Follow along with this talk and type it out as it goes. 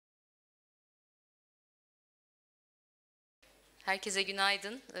Herkese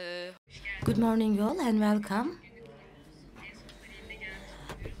günaydın. Good morning, all, and welcome.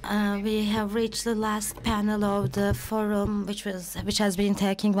 We have reached the last panel of the forum, which has been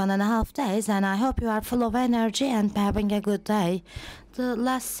taking 1.5 days, and I hope you are full of energy and having a good day. The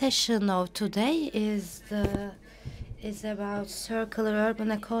last session of today is about circular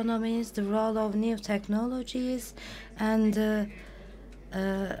urban economies, the role of new technologies, and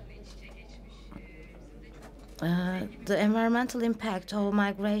the environmental impact of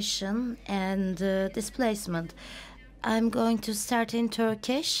migration and displacement. I'm going to start in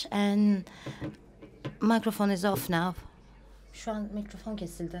Turkish and microphone is off now. Şu an mikrofon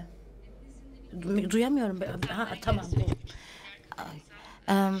kesildi. Duyamıyorum. Ha, tamam.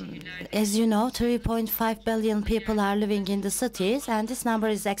 As you know, 3.5 billion people are living in the cities, and this number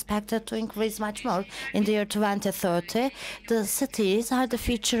is expected to increase much more in the year 2030. The cities are the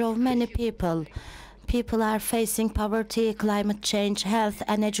future of many people. People are facing poverty, climate change, health,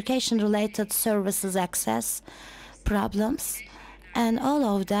 and education-related services access problems, and all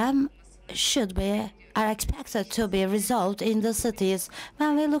of them are expected to be resolved in the cities.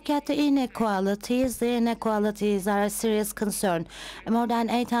 When we look at the inequalities are a serious concern. More than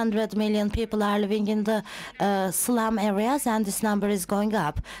 800 million people are living in the slum areas, and this number is going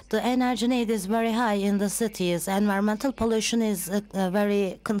up. The energy need is very high in the cities. Environmental pollution is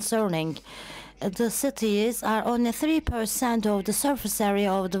very concerning. The cities are only 3% of the surface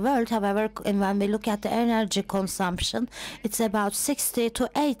area of the world. However, when we look at the energy consumption, it's about 60 to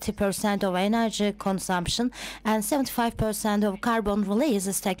 80% of energy consumption, and 75% of carbon release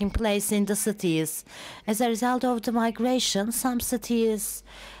is taking place in the cities. As a result of the migration, some cities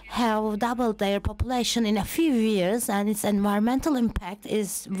have doubled their population in a few years, and its environmental impact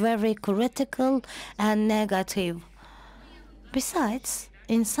is very critical and negative. Besides,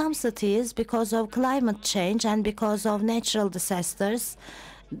 in some cities, because of climate change and because of natural disasters,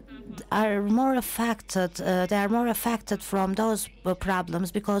 they are more affected from those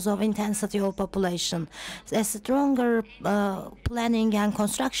problems because of intensity of population. A stronger planning and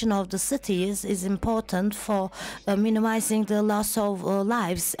construction of the cities is important for minimizing the loss of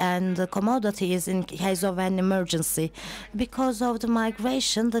lives and commodities in case of an emergency. Because of the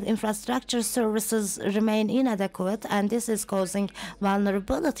migration, the infrastructure services remain inadequate, and this is causing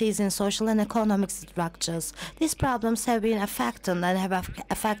vulnerabilities in social and economic structures. These problems have been affected and have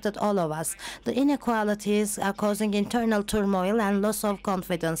affected all of us. The inequalities are causing internal turmoil and loss of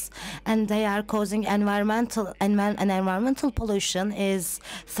confidence, and they are causing environmental pollution is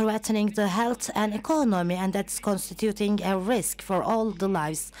threatening the health and economy, and that's constituting a risk for all the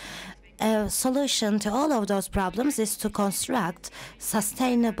lives. A solution to all of those problems is to construct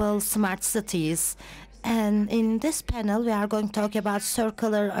sustainable smart cities. And in this panel, we are going to talk about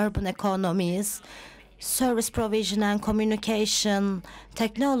circular urban economies, service provision and communication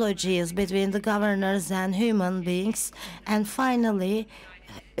technologies between the governors and human beings, and finally,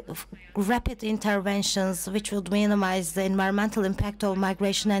 rapid interventions which would minimize the environmental impact of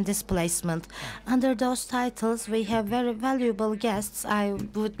migration and displacement. Under those titles, we have very valuable guests. I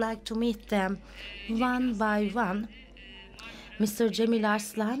would like to meet them one by one. Mr. Cemil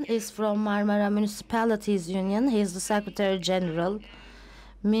Arslan is from Marmara Municipalities Union. He is the Secretary General.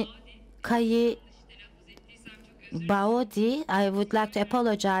 Baodi, I would like to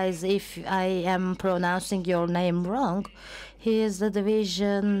apologize if I am pronouncing your name wrong. He is the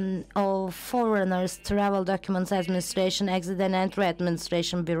Division of Foreigners, Travel Documents Administration, Exit and Entry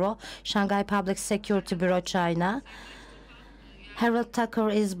Administration Bureau, Shanghai Public Security Bureau, China. Harold Tucker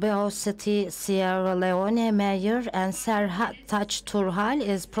is Baodi, Sierra Leone Mayor, and Sertaç Turhal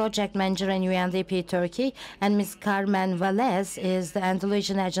is Project Manager in UNDP Turkey, and Ms. Carmen Vélez is the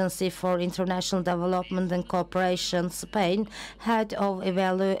Andalusian Agency for International Development and Cooperation, Spain, Head of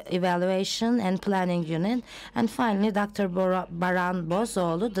Evaluation and Planning Unit, and finally Dr. Baran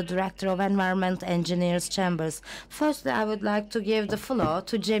Bozoğlu, the Director of Environment Engineers Chambers. First, I would like to give the floor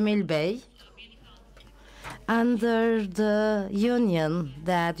to Cemil Bey. Under the union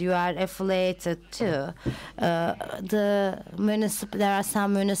that you are affiliated to, there are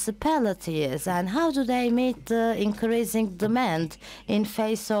some municipalities, and how do they meet the increasing demand in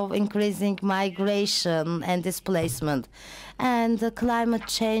face of increasing migration and displacement, and the climate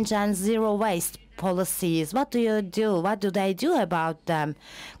change and zero waste policies? What do you do? What do they do about them?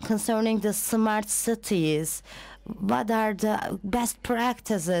 Concerning the smart cities, what are the best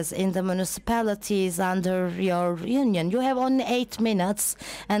practices in the municipalities under your union? You have only 8 minutes,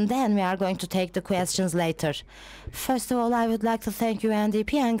 and then we are going to take the questions later. First of all, I would like to thank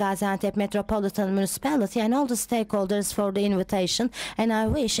UNDP and Gaziantep Metropolitan Municipality and all the stakeholders for the invitation, and I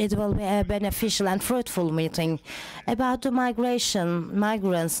wish it will be a beneficial and fruitful meeting. About the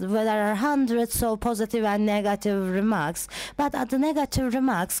migrants, there are hundreds of positive and negative remarks, but the negative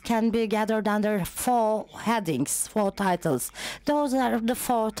remarks can be gathered under 4 headings, 4 titles. Those are the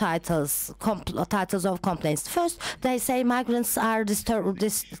 4 titles of complaints. First, they say migrants are distorting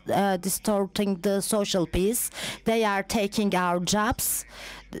the social peace. They are taking our jobs.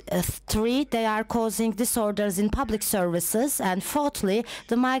 3, they are causing disorders in public services. And 4thly,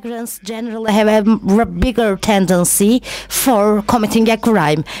 the migrants generally have a bigger tendency for committing a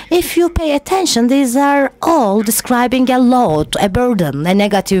crime. If you pay attention, these are all describing a load, a burden, a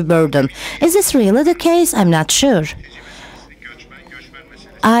negative burden. Is this really the case? I'm not sure.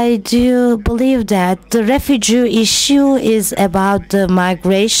 I do believe that the refugee issue is about the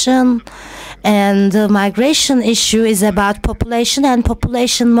migration, and the migration issue is about population and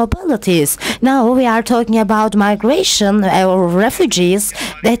population mobilities. Now we are talking about migration or refugees.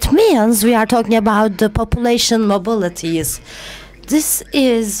 That means we are talking about the population mobilities. This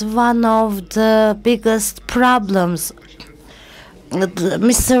is one of the biggest problems.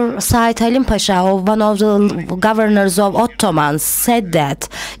 Mr. Said Halim Pasha, one of the governors of Ottomans, said that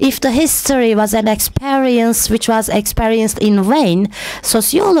if the history was an experience which was experienced in vain,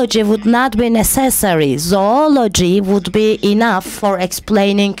 sociology would not be necessary. Zoology would be enough for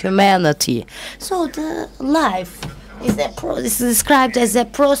explaining humanity. So the life is described as a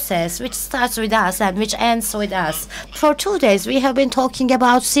process which starts with us and which ends with us. For 2 days we have been talking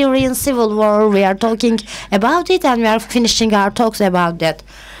about Syrian civil war. We are talking about it and we are finishing our talks about that.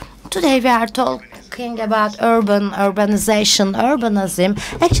 Today we are talking about urbanization, urbanism.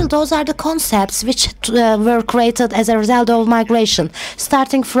 Actually, those are the concepts which were created as a result of migration.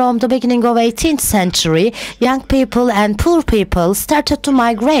 Starting from the beginning of 18th century, young people and poor people started to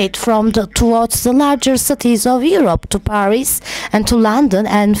migrate towards the larger cities of Europe, to Paris and to London.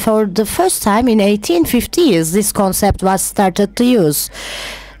 And for the first time in 1850s, this concept was started to use.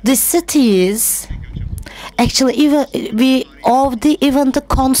 The cities. Actually, even the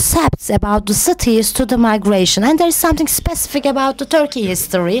concepts about the cities to the migration. And there is something specific about the Turkey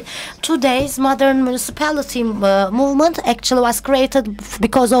history. Today's modern municipality movement actually was created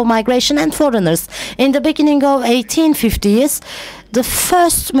because of migration and foreigners. In the beginning of 1850s, the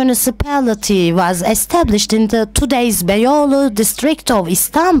first municipality was established in the today's Bozoğlu district of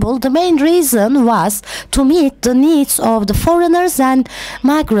Istanbul. The main reason was to meet the needs of the foreigners and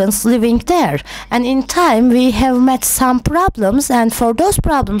migrants living there. And in time, we have met some problems, and for those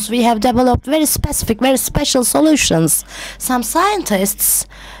problems, we have developed very specific, very special solutions. Some scientists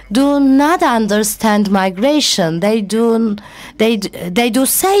do not understand migration. They do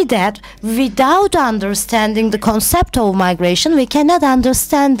say that without understanding the concept of migration, we cannot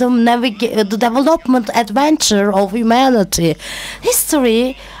understand the development adventure of humanity.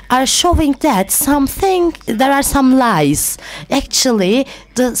 History are showing that there are some lies. Actually,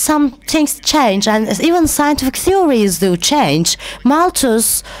 some things change, and even scientific theories do change.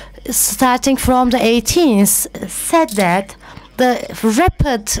 Malthus, starting from the 18th, said that the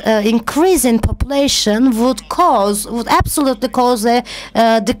rapid increase in population would absolutely cause a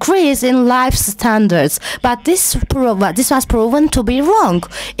decrease in life standards. But this was proven to be wrong.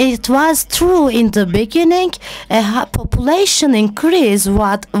 It was true in the beginning. A population increase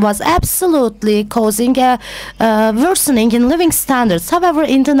was absolutely causing a worsening in living standards. However,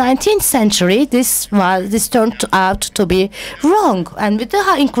 in the 19th century, this turned out to be wrong. And with the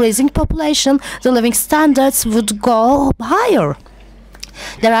increasing population, the living standards would go higher.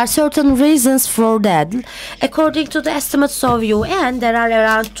 There are certain reasons for that. According to the estimates of UN, there are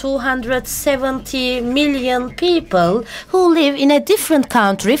around 270 million people who live in a different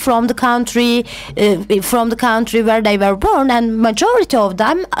country from the country where they were born, and majority of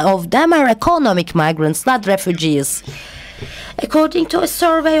them are economic migrants, not refugees. According to a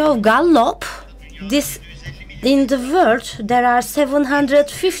survey of Gallup, in the world, there are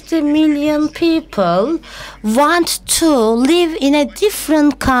 750 million people want to live in a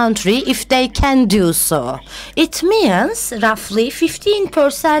different country if they can do so. It means roughly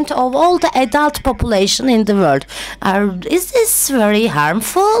 15% of all the adult population in the world. Is this very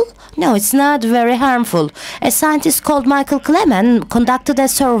harmful? No, it's not very harmful. A scientist called Michael Clement conducted a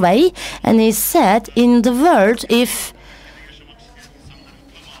survey, and he said in the world, if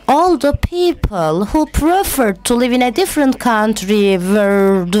all the people who preferred to live in a different country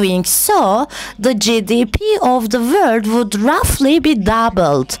were doing so, the GDP of the world would roughly be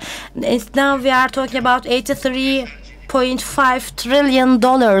doubled. Now we are talking about $83.5 trillion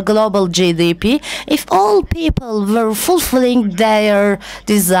global GDP. If all people were fulfilling their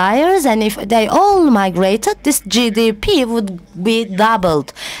desires and if they all migrated, this GDP would be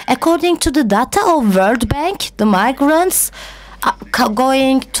doubled. According to the data of World Bank, the migrants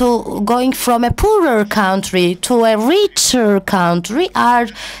going from a poorer country to a richer country are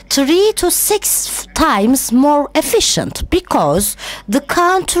 3 to 6 times more efficient because the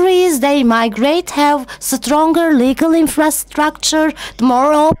countries they migrate have stronger legal infrastructure,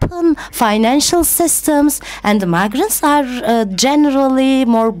 more open financial systems, and the migrants are generally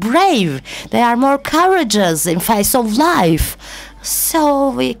more brave. They are more courageous in face of life.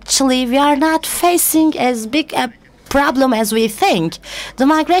 So actually we are not facing as big a problem as we think. The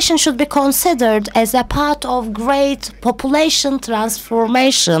migration should be considered as a part of great population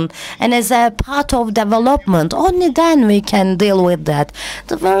transformation and as a part of development. Only then we can deal with that.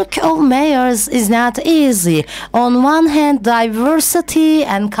 The work of mayors is not easy. On one hand, diversity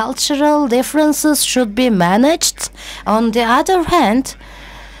and cultural differences should be managed. On the other hand,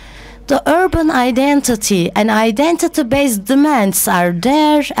 the urban identity and identity-based demands are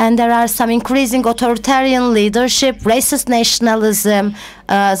there, and there are some increasing authoritarian leadership, racist nationalism,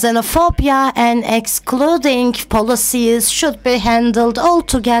 xenophobia, and excluding policies should be handled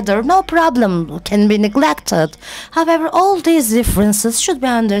altogether. No problem can be neglected. However, all these differences should be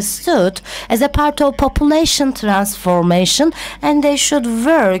understood as a part of population transformation, and they should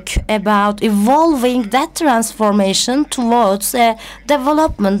work about evolving that transformation towards a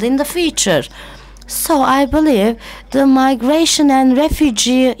development in the future. So I believe the migration and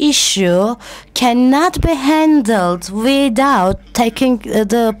refugee issue cannot be handled without taking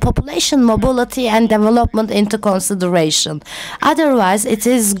the population mobility and development into consideration. Otherwise, it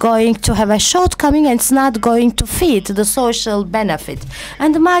is going to have a shortcoming and it's not going to fit the social benefit.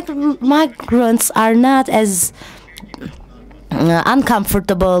 And the migrants are not as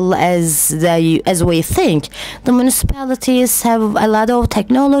uncomfortable as we think. The municipalities have a lot of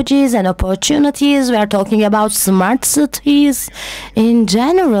technologies and opportunities. We are talking about smart cities. In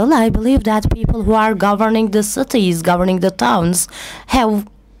general, I believe that people who are governing the cities, governing the towns, are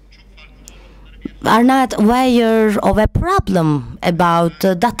not aware of a problem about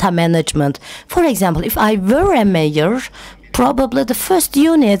data management. For example, if I were a mayor, probably the first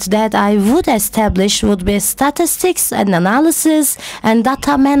unit that I would establish would be Statistics and Analysis and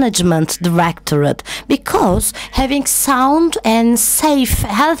Data Management Directorate, because having sound and safe,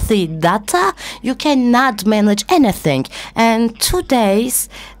 healthy data, you cannot manage anything. And today's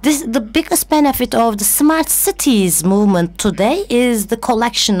the biggest benefit of the smart cities movement today is the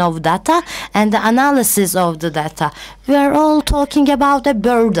collection of data and the analysis of the data. We are all talking about a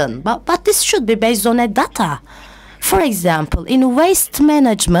burden, but this should be based on a data. For example, in waste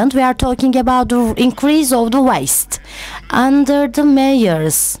management, we are talking about the increase of the waste. Under the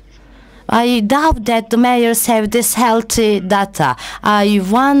mayors, I doubt that the mayors have this healthy data. I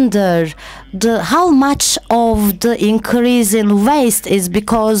wonder how much of the increase in waste is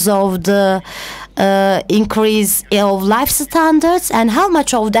because of the increase of life standards, and how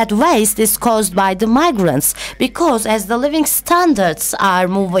much of that waste is caused by the migrants, because as the living standards are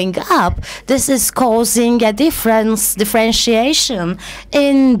moving up, this is causing a differentiation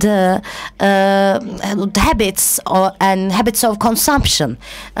in the habits of consumption.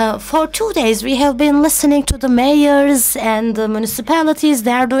 For 2 days we have been listening to the mayors and the municipalities.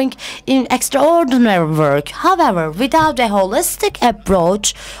 They are doing extraordinary work. However, without a holistic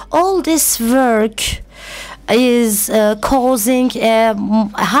approach, all this work is causing a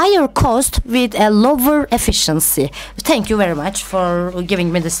higher cost with a lower efficiency. Thank you very much for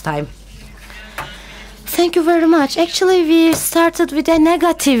giving me this time. Thank you very much. Actually, we started with a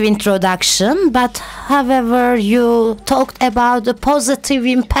negative introduction, but however, you talked about the positive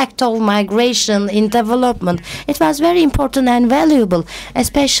impact of migration in development. It was very important and valuable,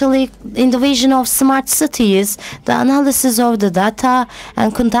 especially in the vision of smart cities. The analysis of the data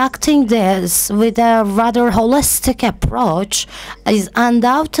and conducting this with a rather holistic approach is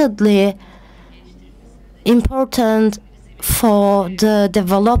undoubtedly important for the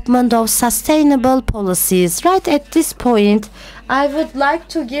development of sustainable policies. Right at this point, I would like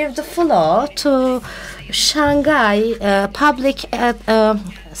to give the floor to Shanghai Public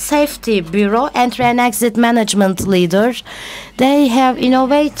Safety Bureau Entry and Exit Management Leader. They have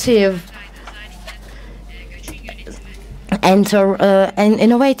innovative and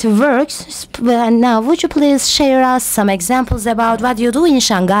innovative works. And now, would you please share us some examples about what you do in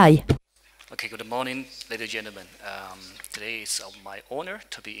Shanghai? Okay, good morning, ladies and gentlemen. Today it's my honor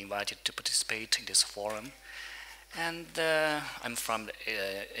to be invited to participate in this forum. And I'm from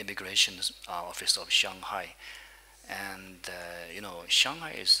the Immigration Office of Shanghai. And,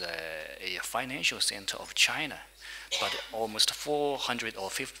 Shanghai is a financial center of China. But almost 400 or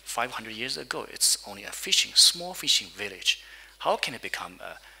 500 years ago, it's only a small fishing village. How can it become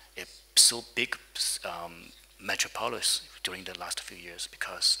a so big metropolis during the last few years?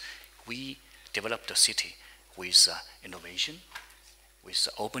 Because we developed the city with innovation, with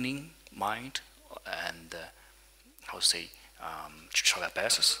opening mind, and travel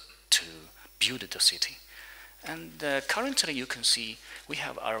basis to build the city. And currently, you can see we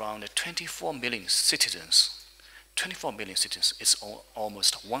have around 24 million citizens. 24 million citizens is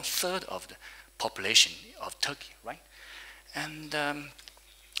almost 1/3 of the population of Turkey, right? And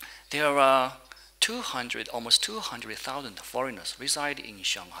there are almost 200,000 foreigners reside in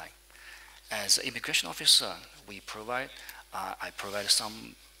Shanghai. As an immigration officer, I provide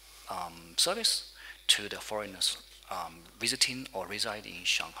some service to the foreigners visiting or residing in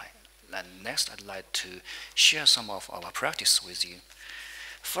Shanghai. And next, I'd like to share some of our practice with you.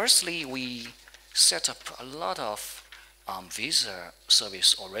 Firstly, we set up a lot of visa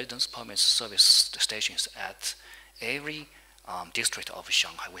service or residence permit service stations at every district of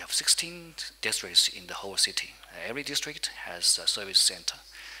Shanghai. We have 16 districts in the whole city. Every district has a service center.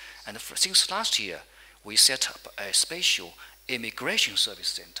 And since last year, we set up a special immigration service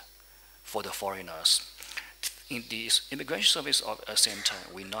center for the foreigners. In this immigration service center,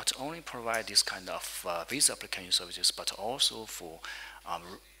 we not only provide this kind of visa application services, but also for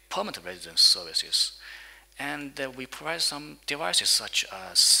permanent residence services. And we provide some devices such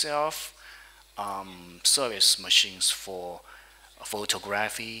as self-service machines for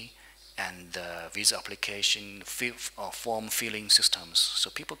photography and visa application form filling systems. So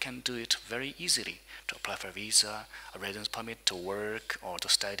people can do it very easily to apply for a visa, a residence permit, to work or to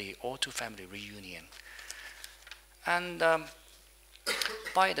study or to family reunion. And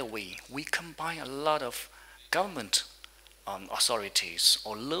by the way, we combine a lot of government authorities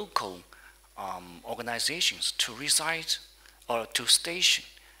or local organizations to reside or to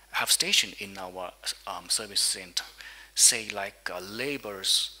have station in our service center, say like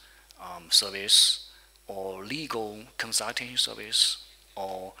labor's service or legal consulting service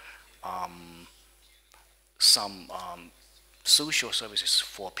or some social services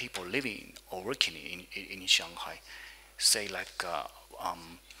for people living or working in Shanghai, say like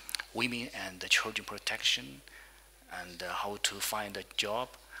women and children protection, and how to find a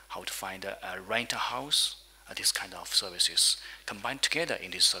job, how to find a rent a house, this kind of services combined together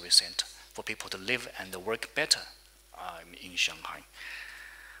in this service center for people to live and work better in Shanghai.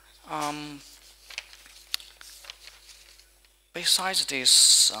 Besides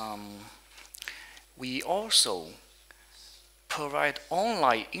this, we also provide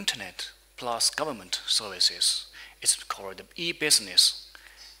online internet plus government services. It's called e-business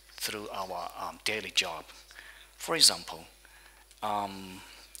through our daily job. For example,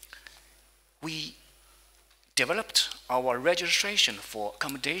 we developed our registration for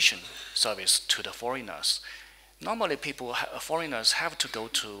accommodation service to the foreigners. Normally, foreigners have to go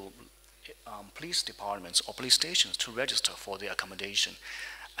to police departments or police stations to register for their accommodation.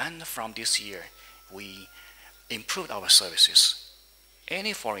 And from this year, we improved our services.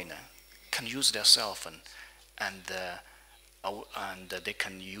 Any foreigner can use their cell phone, and they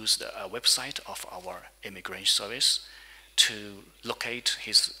can use the website of our immigration service to locate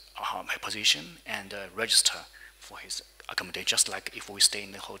his position and register for his accommodation. Just like if we stay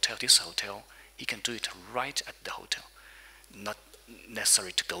in this hotel, he can do it right at the hotel, not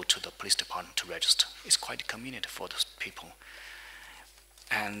necessary to go to the police department to register. It's quite convenient for those people.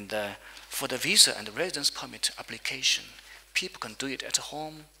 And for the visa and the residence permit application, people can do it at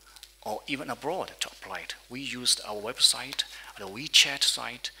home or even abroad to apply it. We used our website, the WeChat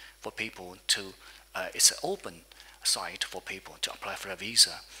site for people to, it's an open site for people to apply for a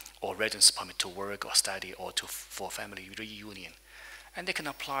visa or residence permit to work or study or for family reunion. And they can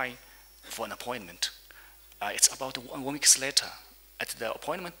apply for an appointment. It's about 1 week later. At the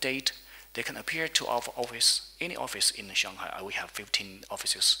appointment date, they can appear to our office, any office in Shanghai. We have 15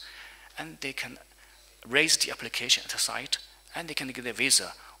 offices. And they can raise the application at the site, and they can get a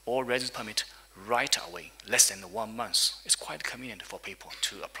visa or residence permit right away, less than 1 month. It's quite convenient for people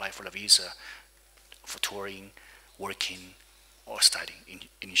to apply for a visa for touring, working, or studying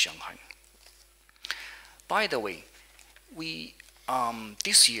in Shanghai. By the way,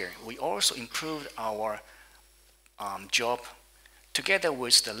 this year we also improved our job together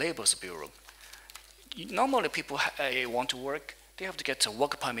with the Labor Bureau. Normally, people want to work, they have to get a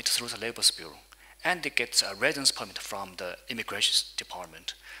work permit through the Labor Bureau, and they get a residence permit from the Immigration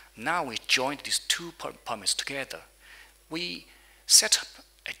Department. Now we joined these two permits together. We set up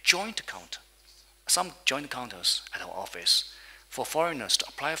a joint account, some joint counters at our office for foreigners to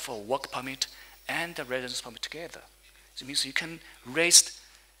apply for a work permit and the residence permit together. So it means you can raise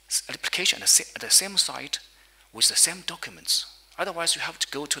an application at the same site with the same documents. Otherwise, you have to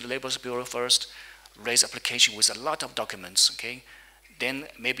go to the Labor Bureau first, raise application with a lot of documents, okay? Then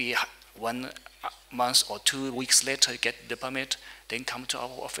maybe 1 month or 2 weeks later, you get the permit, then come to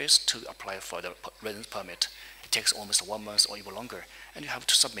our office to apply for the residence permit. It takes almost 1 month or even longer, and you have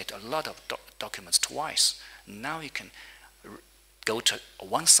to submit a lot of documents twice. Now you can go to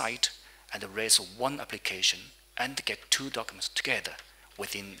one site and raise one application and get two documents together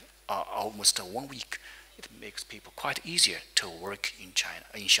within almost 1 week. It makes people quite easier to work in China,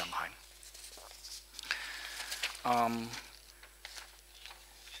 in Shanghai.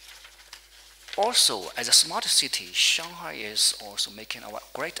 Also, as a smart city, Shanghai is also making our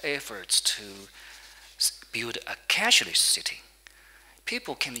great efforts to build a cashless city.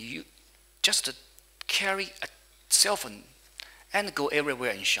 People can just carry a cell phone and go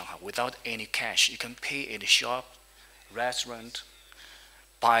everywhere in Shanghai without any cash. You can pay in the shop, restaurant,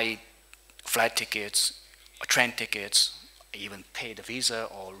 buy flight tickets, train tickets, even pay the visa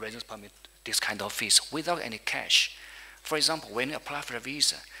or residence permit, this kind of fees without any cash. For example, when you apply for a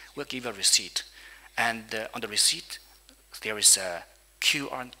visa, we'll give you a receipt. And on the receipt, there is a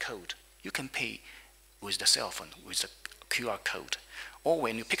QR code. You can pay with the cell phone, with the QR code. Or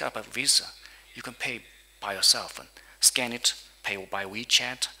when you pick up a visa, you can pay by your cell phone. Scan it, pay by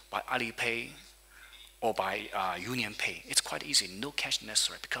WeChat, by Alipay, or by Union Pay. It's quite easy, no cash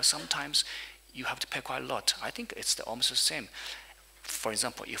necessary, because sometimes you have to pay quite a lot. I think it's almost the same. For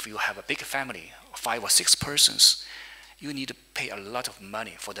example, if you have a big family, 5 or 6 persons, you need to pay a lot of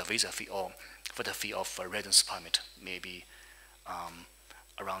money for the visa fee or for the fee of a residence permit, maybe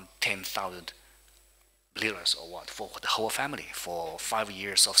around 10,000 liras or what, for the whole family for 5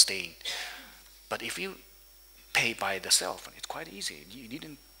 years of staying. But if you pay by the cell phone, it's quite easy. You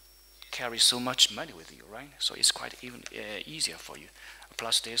didn't carry so much money with you, right? So it's quite even easier for you.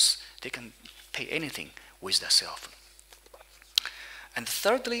 Plus this, they can pay anything with the cell phone. And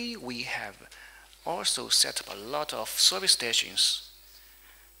thirdly, we have also set up a lot of service stations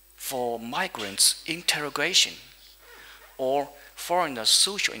for migrants interrogation or foreigners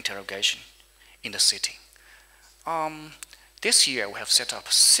social interrogation in the city. This year we have set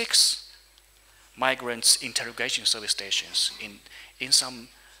up 6 migrants interrogation service stations in some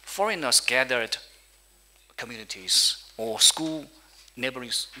foreigners gathered communities or school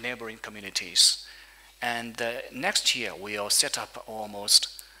neighboring communities. And next year we will set up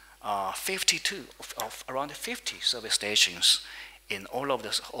almost 52 of around 50 service stations in all over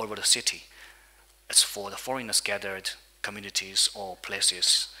the city. It's for the foreigners gathered communities or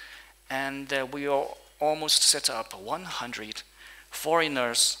places. And we will almost set up 100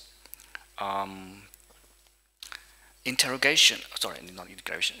 foreigners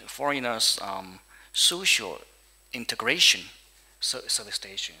foreigners social integration service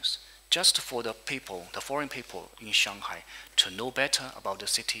stations, just for the people, the foreign people in Shanghai, to know better about the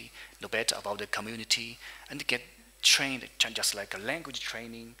city, know better about the community, and get trained, just like a language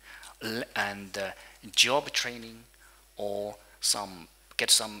training and job training, or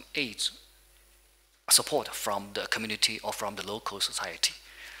get some aid, support from the community or from the local society.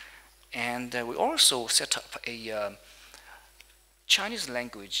 And we also set up a Chinese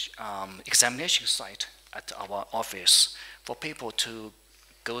language examination site at our office for people to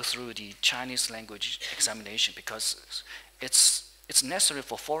go through the Chinese language examination, because it's necessary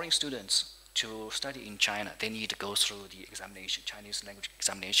for foreign students to study in China. They need to go through the examination, Chinese language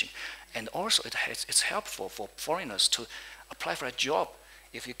examination. And also it's helpful for foreigners to apply for a job.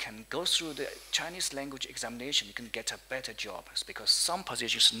 If you can go through the Chinese language examination, you can get a better job, because some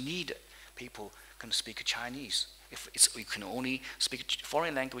positions need people can speak Chinese. If you can only speak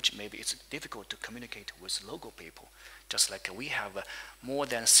foreign language, maybe it's difficult to communicate with local people. Just like we have more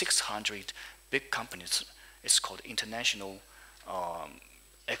than 600 big companies. It's called international,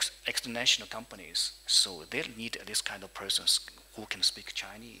 external companies. So they need this kind of persons who can speak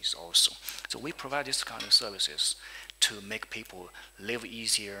Chinese also. So we provide this kind of services to make people live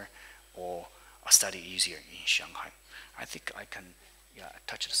easier or study easier in Shanghai. I think I can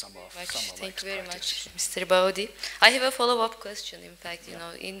touch some of my Thank you very much, Mr. Baodi. I have a follow-up question. In fact, you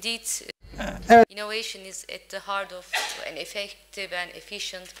know, indeed. Innovation is at the heart of an effective and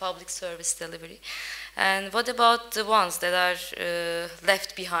efficient public service delivery. And what about the ones that are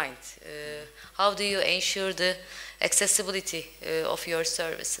left behind? How do you ensure the accessibility of your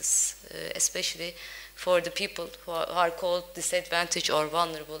services, especially for the people who are called disadvantaged or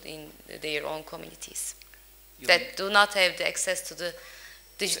vulnerable in their own communities, that do not have the access to the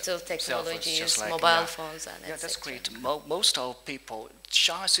digital technologies, like, mobile phones, and yeah, that's great. Most of people,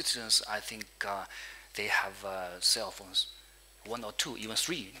 Shanghai citizens, I think they have cell phones, 1 or 2, even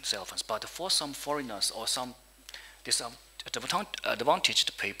 3 cell phones. But for some foreigners or some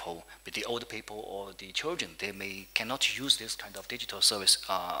disadvantaged people, with the older people or the children, they cannot use this kind of digital service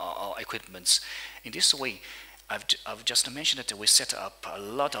or equipments. In this way, I've just mentioned that we set up a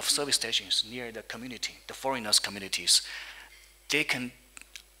lot of service stations near the community, the foreigners' communities. They can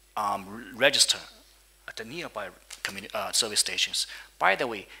register at the nearby service stations. By the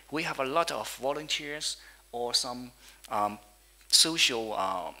way, we have a lot of volunteers or some social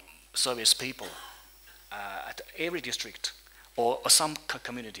service people at every district or some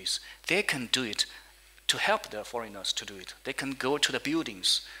communities. They can do it to help the foreigners to do it. They can go to the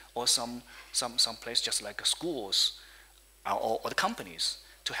buildings or some place just like schools or the companies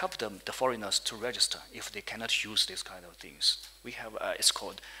to help them, the foreigners, to register if they cannot use these kind of things. We have, it's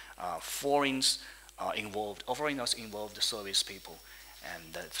called foreigners involved service people.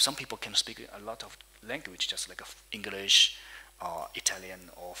 And some people can speak a lot of language, just like English, Italian,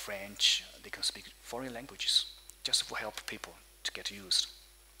 or French. They can speak foreign languages just to help people to get used.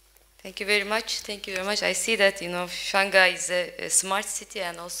 Thank you very much. Thank you very much. I see that Shanghai is a smart city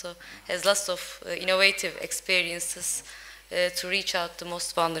and also has lots of innovative experiences to reach out to the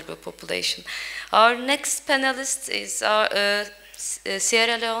most vulnerable population. Our next panelist is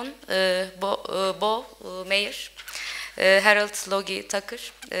Sierra Leone, Mayor, Harold Logie Tucker.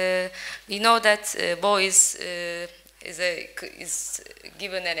 We know that Bo is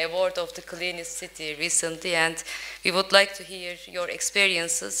given an award of the cleanest city recently, and we would like to hear your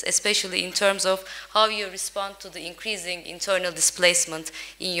experiences, especially in terms of how you respond to the increasing internal displacement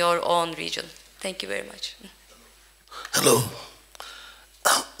in your own region. Thank you very much. Hello.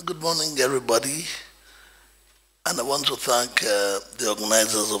 Good morning, everybody. And I want to thank the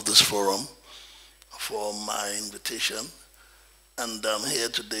organizers of this forum for my invitation. And I'm here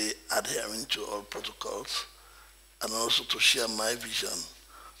today adhering to all protocols and also to share my vision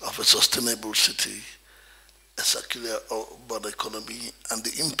of a sustainable city, a circular urban economy, and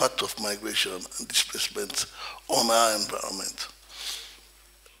the impact of migration and displacement on our environment.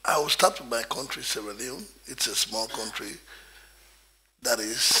 I will start with my country, Sierra Leone. It's a small country that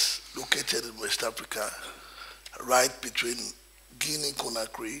is located in West Africa, right between Guinea,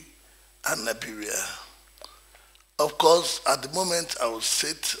 Conakry, and Liberia. Of course, at the moment, I will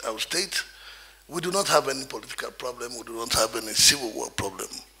state, we do not have any political problem, we do not have any civil war problem.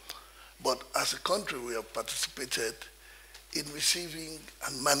 But as a country, we have participated in receiving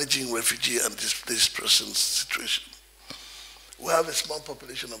and managing refugee and displaced persons situation. We have a small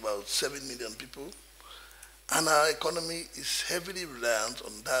population, about 7 million people, and our economy is heavily reliant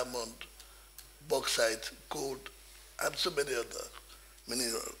on diamond, bauxite, gold, and so many other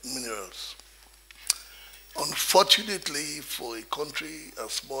minerals. Unfortunately, for a country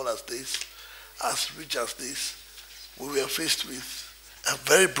as small as this, as rich as this, we were faced with a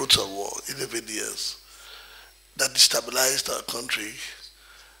very brutal war, 11 years, that destabilized our country,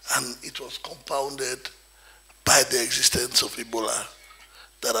 and it was compounded by the existence of Ebola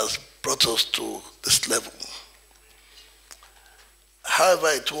that has brought us to this level. However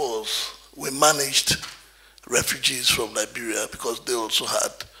it was, we managed refugees from Liberia because they also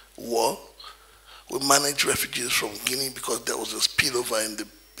had war. We managed refugees from Guinea because there was a spillover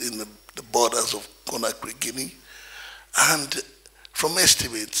in the borders of Conakry, Guinea. And from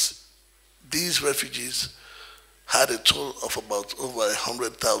estimates, these refugees had a total of about over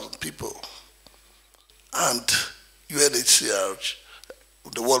 100,000 people. And UNHCR,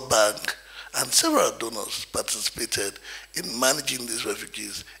 the World Bank, and several donors participated in managing these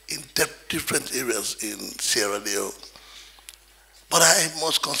refugees in different areas in Sierra Leone. But I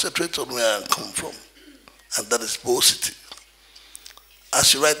must concentrate on where I come from, and that is Bo City.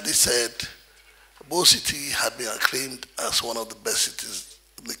 As you rightly said, Bo City had been acclaimed as one of the best cities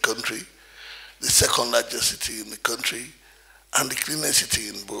in the country, the second largest city in the country, and the cleanest city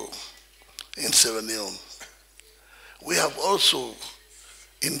in Sierra Leone. We have also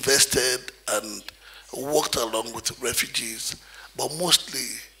invested and worked along with refugees, but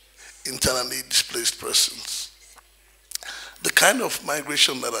mostly internally displaced persons. The kind of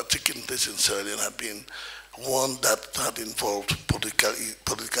migration that had taken place in Sierra Leone had been one that had involved political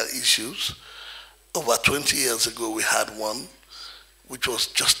issues, over 20 years ago, we had one, which was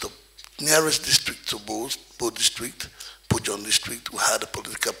just the nearest district to Bo district, Pujon district. We had a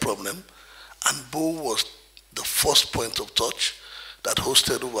political problem, and Bo was the first point of touch that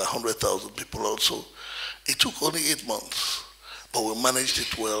hosted over 100,000 people also. It took only 8 months, but we managed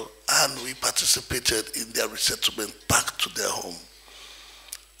it well, and we participated in their resettlement back to their home.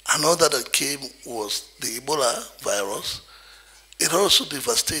 Another that came was the Ebola virus. It also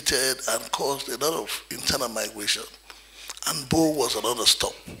devastated and caused a lot of internal migration, and Bo was another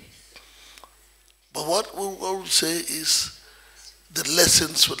stop. But what we will say is the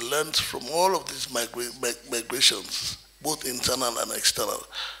lessons we learned from all of these migrations, both internal and external,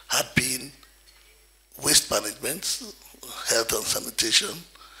 had been waste management, health and sanitation,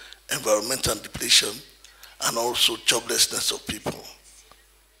 environmental depletion, and also joblessness of people.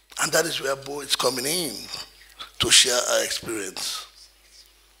 And that is where Bo is coming in to share our experience.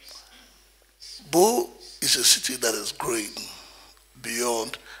 Bo is a city that is growing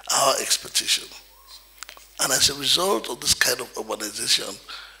beyond our expectation. And as a result of this kind of urbanization,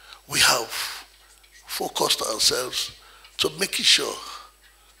 we have focused ourselves to making sure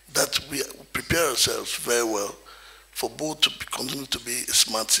that we prepare ourselves very well for Bo to continue to be a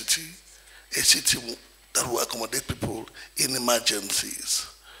smart city, a city that will accommodate people in emergencies.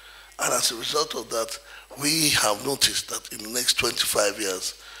 And as a result of that, we have noticed that in the next 25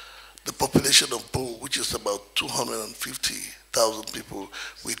 years, the population of Bo, which is about 250,000 people,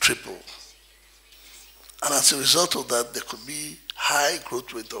 will triple. And as a result of that, there could be high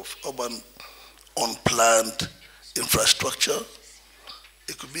growth rate of urban unplanned infrastructure.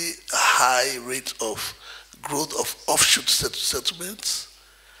 It could be a high rate of growth of offshoot settlements.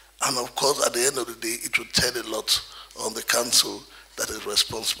 And of course, at the end of the day, it would tell a lot on the council that is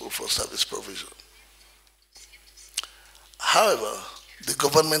responsible for service provision. However, the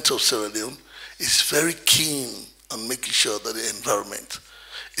government of Sierra Leone is very keen on making sure that the environment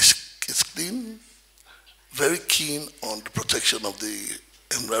is clean, very keen on the protection of the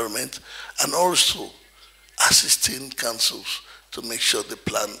environment, and also assisting councils to make sure they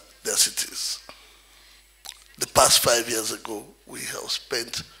plan their cities. The past 5 years ago, we have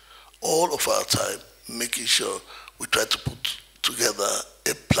spent all of our time making sure we try to put together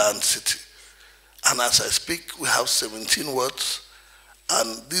a planned city. And as I speak, we have 17 wards,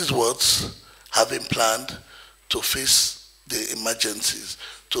 and these wards have been planned to face the emergencies,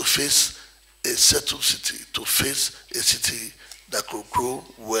 to face a settled city, to face a city that could grow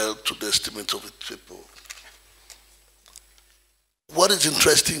well to the estimate of its people. What is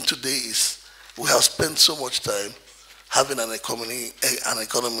interesting today is we have spent so much time having an economy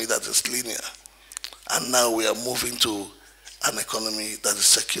that is linear, and now we are moving to an economy that is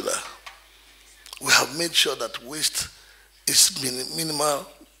secular. We have made sure that waste is minimal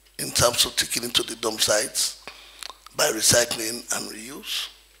in terms of taking it to the dump sites by recycling and reuse.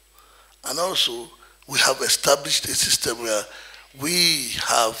 And also, we have established a system where we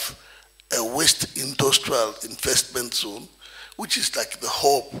have a waste industrial investment zone, which is like the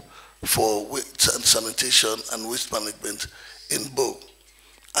hub for waste and sanitation and waste management in Bo.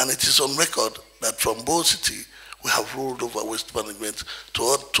 And it is on record that from Bo City, we have rolled over waste management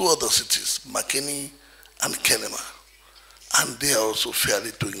to 2 other cities, Makeni and Kenema. And they are also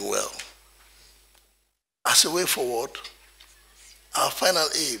fairly doing well. As a way forward, our final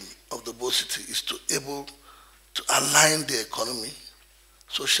aim of the Bo City is to able to align the economy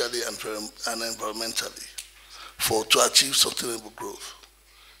socially and environmentally to achieve sustainable growth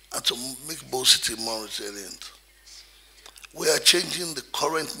and to make Bo City more resilient. We are changing the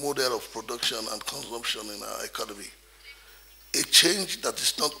current model of production and consumption in our economy. A change that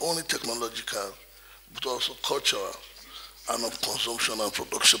is not only technological, but also cultural and of consumption and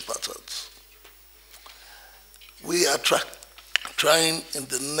production patterns. We are trying in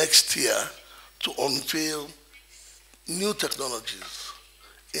the next year to unveil new technologies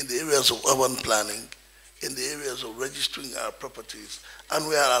in the areas of urban planning, in the areas of registering our properties, and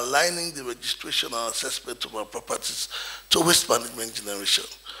we are aligning the registration and assessment of our properties to waste management generation,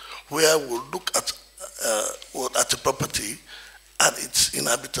 where we'll look at a property and its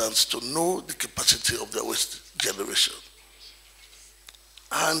inhabitants to know the capacity of their waste generation.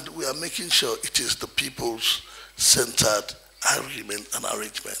 And we are making sure it is the people's centered agreement and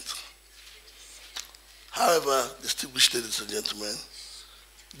arrangement. However, distinguished ladies and gentlemen,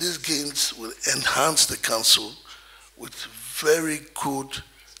 these gains will enhance the council with very good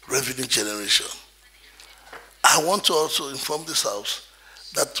revenue generation. I want to also inform this House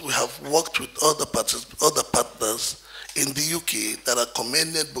that we have worked with other partners in the UK that are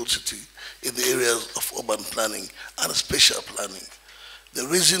commended Bo City in the areas of urban planning and spatial planning. The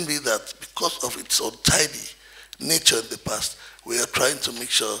reason being that because of its untidy nature in the past, we are trying to make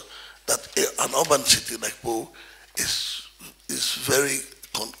sure that an urban city like Bo is very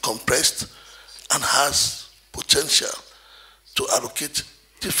compressed and has potential to allocate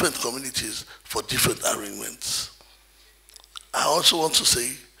different communities for different arrangements. I also want to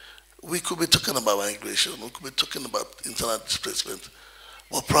say, we could be talking about migration, we could be talking about internal displacement,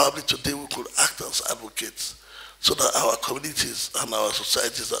 but probably today we could act as advocates so that our communities and our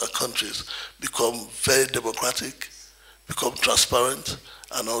societies, our countries become very democratic, become transparent,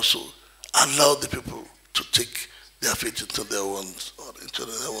 and also allow the people to take their fate into their own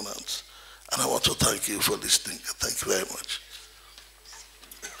hands. And I want to thank you for listening. Thank you very much.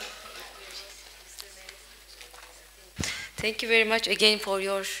 Thank you very much again for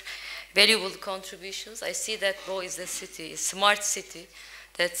your valuable contributions. I see that Bo is a city, a smart city,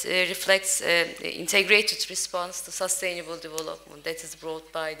 that reflects integrated response to sustainable development that is brought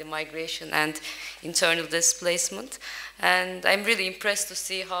by the migration and internal displacement. And I'm really impressed to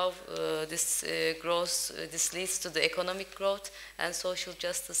see how this leads to the economic growth and social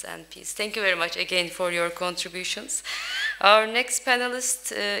justice and peace. Thank you very much again for your contributions. Our next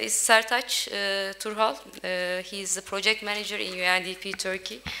panelist is Sertaç Turhal. He is the project manager in UNDP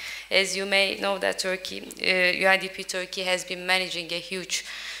Turkey. As you may know that UNDP Turkey has been managing a huge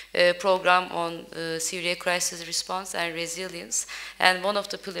program on Syria crisis response and resilience. And one of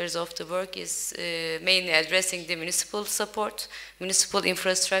the pillars of the work is mainly addressing the municipal support, municipal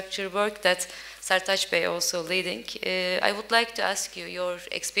infrastructure work that Sertaç Bey also leading. I would like to ask you your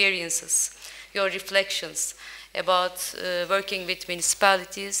experiences, your reflections about working with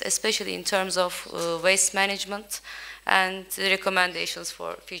municipalities, especially in terms of waste management and recommendations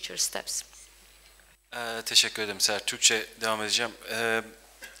for future steps. Teşekkür ederim Seher. Türkçe devam edeceğim.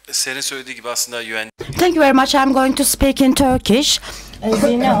 Seher'in söylediği gibi aslında UN... Thank you very much. I'm going to speak in Turkish. As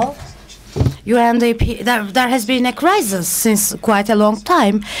you know, UNDP, there has been a crisis since quite a long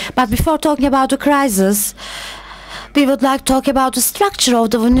time. But before talking about the crisis, we would like to talk about the structure of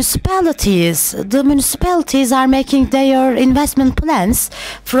the municipalities. The municipalities are making their investment plans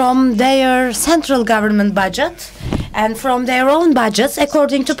from their central government budget and from their own budgets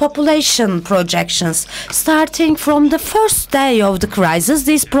according to population projections. Starting from the first day of the crisis,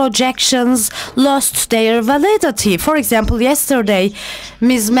 these projections lost their validity. For example, yesterday,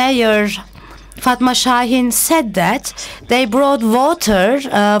 Ms. Mayor Fatma Şahin said that they brought water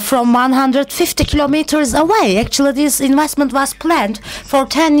from 150 kilometers away. Actually, this investment was planned for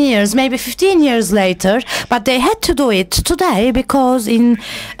 10 years, maybe 15 years later, but they had to do it today because in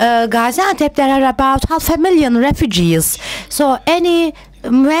Gaziantep there are about 500,000 refugees. So any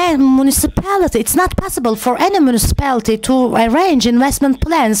municipality, it's not possible for any municipality to arrange investment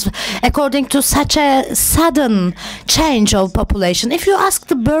plans according to such a sudden change of population. If you ask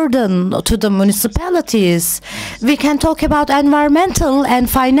the burden to the municipalities, we can talk about environmental and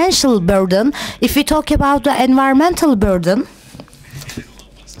financial burden. If we talk about the environmental burden,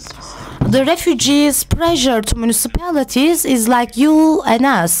 the refugees' pressure to municipalities is like you and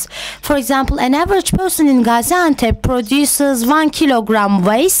us. For example, an average person in Gaziantep produces 1 kilogram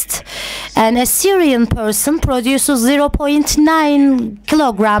waste, and a Syrian person produces 0.9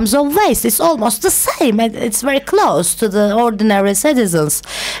 kilograms of waste. It's almost the same. It's very close to the ordinary citizens.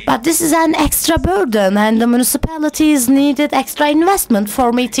 But this is an extra burden, and the municipalities needed extra investment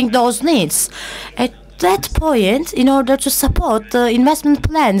for meeting those needs. At that point, in order to support the investment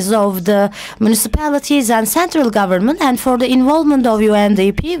plans of the municipalities and central government and for the involvement of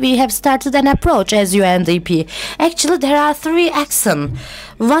UNDP, we have started an approach as UNDP. Actually, there are 3 axes.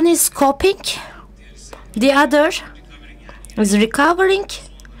 One is coping, the other is recovering,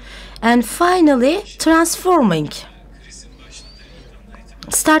 and finally transforming.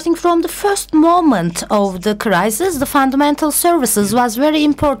 Starting from the first moment of the crisis, the fundamental services was very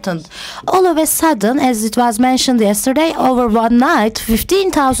important. All of a sudden, as it was mentioned yesterday, over one night,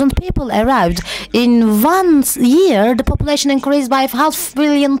 15,000 people arrived. In 1 year, the population increased by 500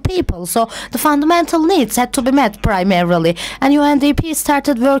 million people. So the fundamental needs had to be met primarily. And UNDP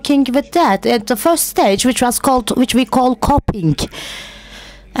started working with that at the first stage, which we call coping.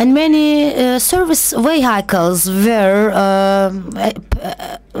 And many service vehicles were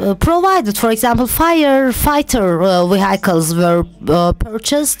provided. For example, firefighter vehicles were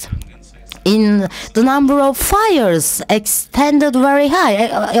purchased. in the number of fires extended very high.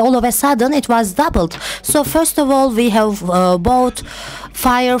 All of a sudden, it was doubled. So first of all, we have bought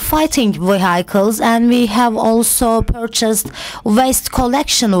firefighting vehicles, and we have also purchased waste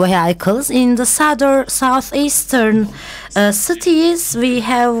collection vehicles. In the southeastern cities, we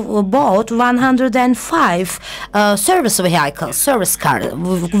have bought 105 service car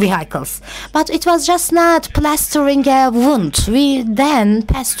vehicles. But it was just not plastering a wound. We then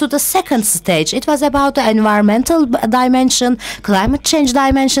passed to the second stage. It was about the environmental dimension, climate change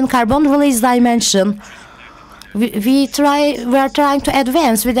dimension, carbon release dimension. We are trying to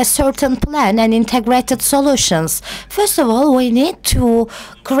advance with a certain plan and integrated solutions. First of all, we need to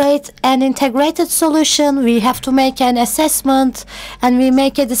create an integrated solution. We have to make an assessment, and we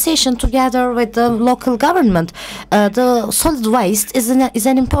make a decision together with the local government. The solid waste is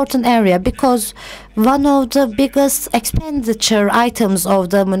an important area, because one of the biggest expenditure items of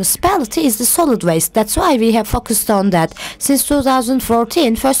the municipality is the solid waste. That's why we have focused on that. Since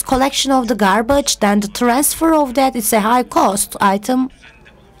 2014, first collection of the garbage, then the transfer of that. It's a high cost item.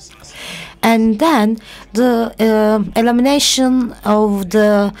 And then the elimination of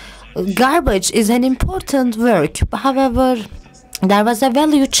the garbage is an important work. However, there was a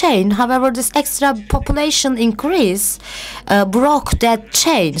value chain. However, this extra population increase broke that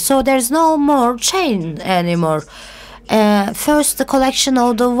chain. So there's no more chain anymore. First, the collection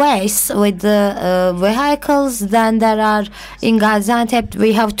of the waste with the vehicles. Then there are, in Gaziantep,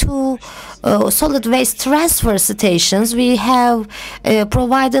 we have two solid waste transfer stations. We have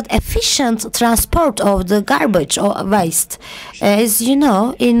provided efficient transport of the garbage or waste. As you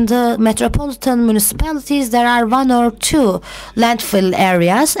know, in the metropolitan municipalities, there are 1 or 2 landfill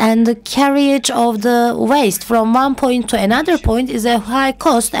areas, and the carriage of the waste from one point to another point is a high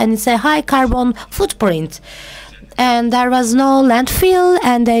cost, and it's a high carbon footprint. And there was no landfill,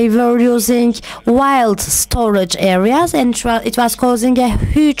 and they were using wild storage areas, and it was causing a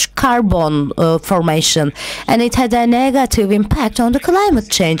huge carbon formation, and it had a negative impact on the climate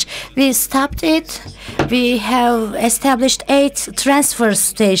change. We stopped it. We have established 8 transfer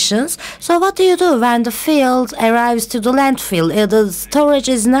stations. So what do you do when the field arrives to the landfill? The storage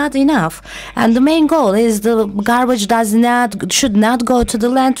is not enough, and the main goal is the garbage should not go to the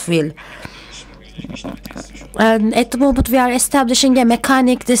landfill. And at the moment, we are establishing a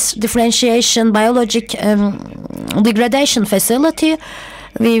mechanic differentiation biologic degradation facility.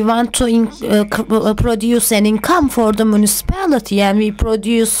 We want to produce an income for the municipality, and we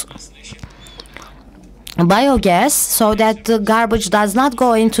produce biogas so that the garbage does not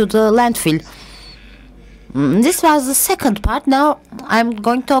go into the landfill. This was the second part. Now I'm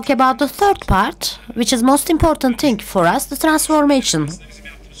going to talk about the third part, which is most important thing for us, the transformation.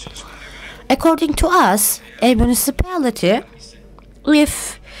 According to us, a municipality,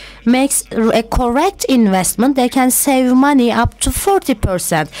 if makes a correct investment, they can save money up to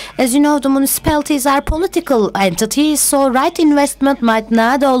 40%. As you know, the municipalities are political entities, so right investment might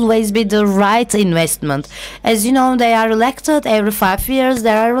not always be the right investment. As you know, they are elected every 5 years,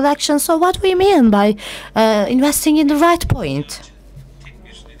 there are elections. So what we mean by investing in the right point?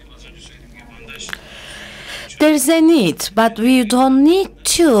 There is a need, but we don't need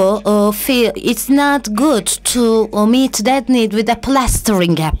to feel it's not good to meet that need with a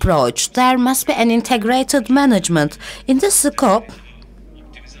plastering approach. There must be an integrated management. In this scope,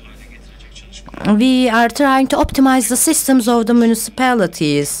 we are trying to optimize the systems of the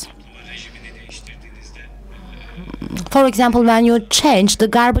municipalities. For example, when you change the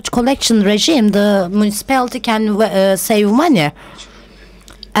garbage collection regime, the municipality can save money.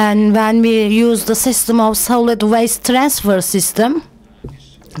 And when we use the system of solid waste transfer system,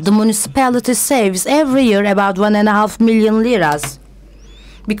 the municipality saves every year about 1.5 million liras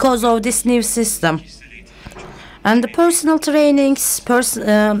because of this new system. And the personal trainings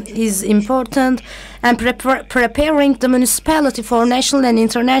is important, and preparing the municipality for national and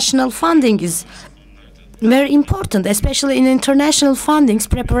international funding is very important, especially in international fundings.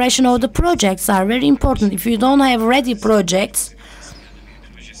 Preparation of the projects are very important. If you don't have ready projects,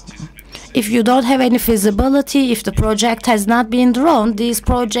 if you don't have any feasibility, if the project has not been drawn, these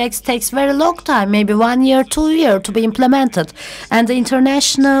projects takes very long time, maybe 1 year, 2 years to be implemented. And the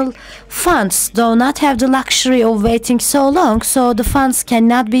international funds do not have the luxury of waiting so long, so the funds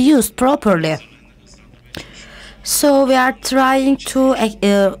cannot be used properly. So we are trying to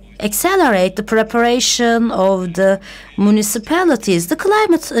accelerate the preparation of the municipalities. The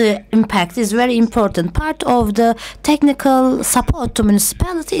climate impact is very important. Part of the technical support to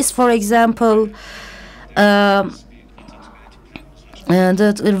municipalities, for example, the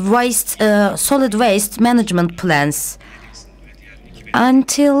solid waste management plans.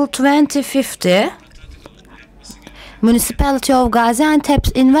 Until 2050, Municipality of Gaziantep's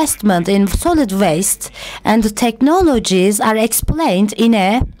investment in solid waste and technologies are explained in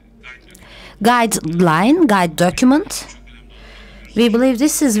a guide document. We believe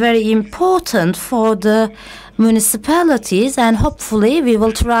this is very important for the municipalities, and hopefully we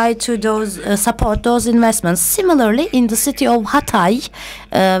will try to support those investments. Similarly, in the city of Hatay,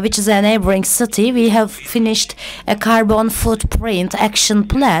 which is a neighboring city, we have finished a carbon footprint action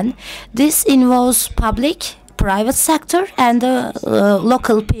plan. This involves public, private sector and the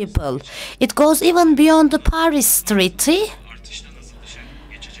local people. It goes even beyond the Paris Treaty.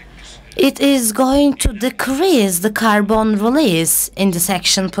 It is going to decrease the carbon release in this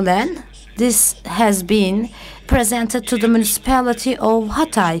action plan. This has been presented to the municipality of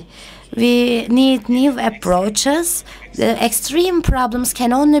Hatay. We need new approaches. The extreme problems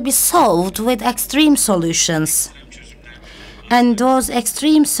can only be solved with extreme solutions. And those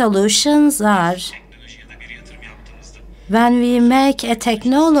extreme solutions are: when we make a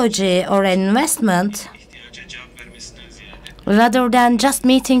technology or an investment, rather than just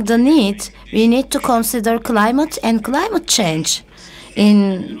meeting the need, we need to consider climate and climate change,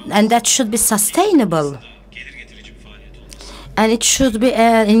 and that should be sustainable. And it should be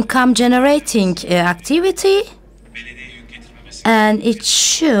an income-generating activity, and it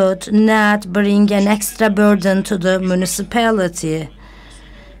should not bring an extra burden to the municipality.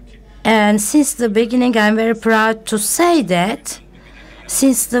 And since the beginning, I'm very proud to say that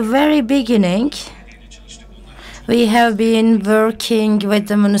since the very beginning, we have been working with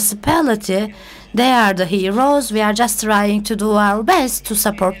the municipality. They are the heroes. We are just trying to do our best to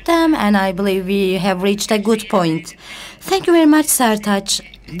support them, and I believe we have reached a good point. Thank you very much, Sertaç.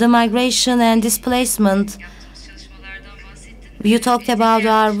 The migration and displacement. You talked about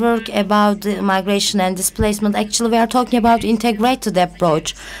our work about the migration and displacement. Actually, we are talking about integrated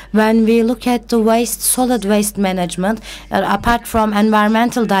approach. When we look at the waste, solid waste management, apart from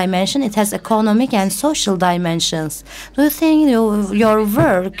environmental dimension, it has economic and social dimensions. Do you think your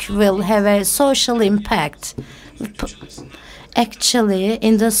work will have a social impact? Actually,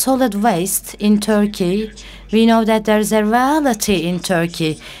 in the solid waste in Turkey, we know that there is a reality in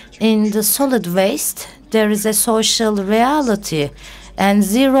Turkey. In the solid waste, there is a social reality, and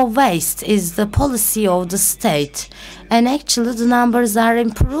zero waste is the policy of the state. And actually, the numbers are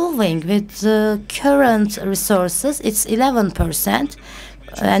improving with the current resources. It's 11%,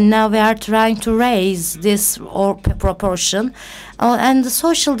 and now we are trying to raise this proportion. And the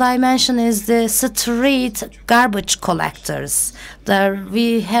social dimension is the street garbage collectors.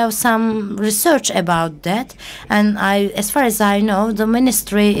 We have some research about that, and as far as I know, the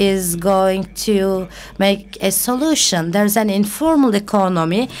ministry is going to make a solution. There's an informal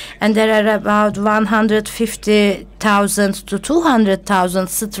economy, and there are about 150,000 to 200,000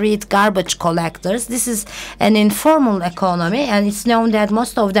 street garbage collectors. This is an informal economy, and it's known that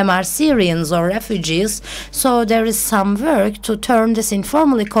most of them are Syrians or refugees. So there is some work to turn this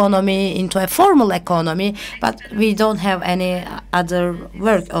informal economy into a formal economy, but we don't have any other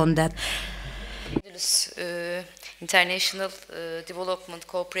work on that. International Development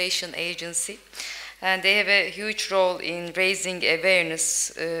Cooperation Agency, and they have a huge role in raising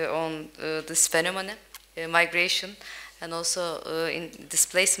awareness on this phenomenon, migration, and also in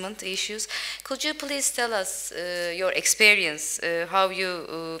displacement issues. Could you please tell us your experience, how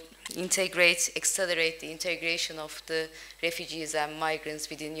you accelerate the integration of the refugees and migrants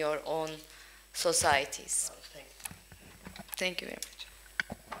within your own societies? Thank you very much.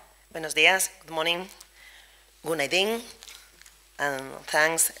 Buenos días, good morning, good evening, and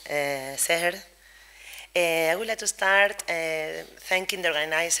thanks, Seher. I would like to start thanking the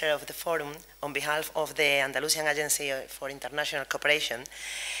organizer of the forum on behalf of the Andalusian Agency for International Cooperation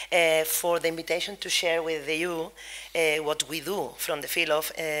for the invitation to share with you what we do from the field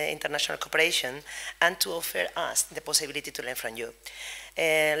of international cooperation and to offer us the possibility to learn from you.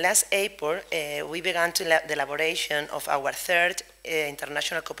 Last April, we began the elaboration of our third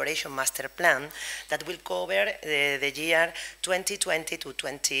international cooperation master plan that will cover the year 2020 to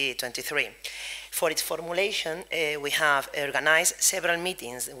 2023. For its formulation, we have organized several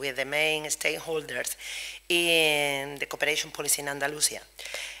meetings with the main stakeholders in the cooperation policy in Andalusia.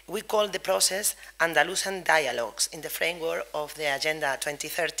 We call the process Andalusian Dialogues in the framework of the Agenda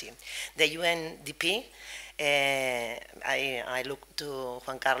 2030. The UNDP, I look to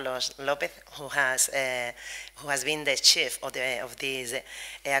Juan Carlos López, who has been the chief of this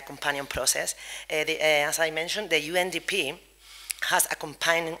companion process. As I mentioned, the UNDP has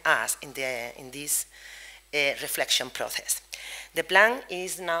accompanied us in this reflection process. The plan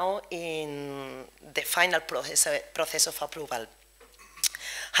is now in the final process of approval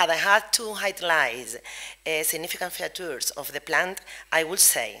Had I had to highlight significant features of the plan, I would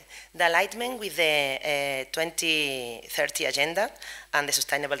say the alignment with the 2030 Agenda and the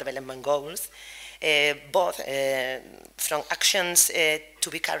Sustainable Development Goals, both from actions to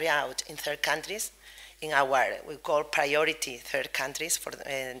be carried out in third countries, in our, we call priority third countries for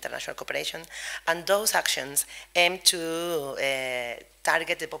international cooperation, and those actions aim to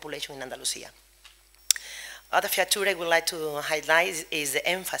target the population in Andalusia. Other feature I would like to highlight is the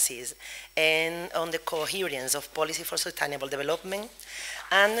emphasis on the coherence of policy for sustainable development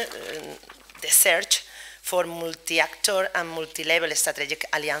and the search for multi-actor and multi-level strategic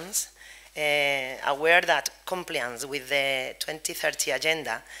alliance, aware that compliance with the 2030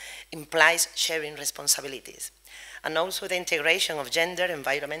 Agenda implies sharing responsibilities, and also the integration of gender,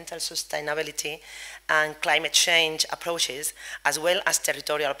 environmental sustainability, and climate change approaches, as well as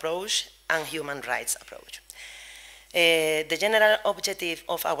territorial approach and human rights approach. The general objective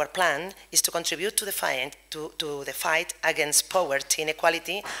of our plan is to contribute to the fight against poverty,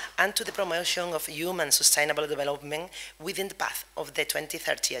 inequality, and to the promotion of human sustainable development within the path of the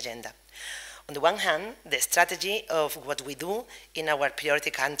 2030 Agenda. On the one hand, the strategy of what we do in our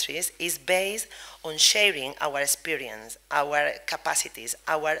priority countries is based on sharing our experience, our capacities,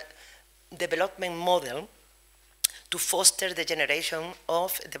 our development model to foster the generation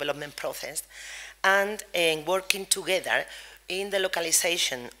of development process and working together in the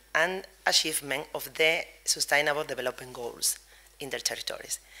localization and achievement of the Sustainable Development Goals in their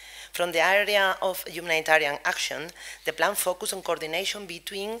territories. From the area of humanitarian action, the plan focuses on coordination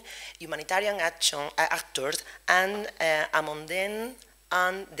between humanitarian actors and among them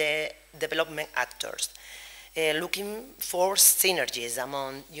and the development actors, looking for synergies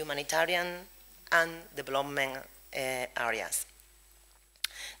among humanitarian and development areas.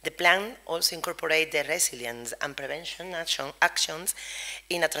 The plan also incorporates the resilience and prevention actions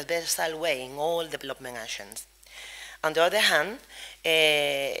in a transversal way in all development actions. On the other hand,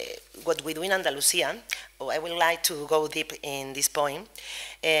 what we do in Andalusia, I would like to go deep in this point,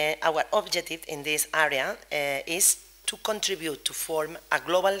 our objective in this area is to contribute to form a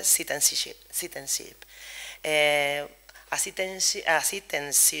global citizenship.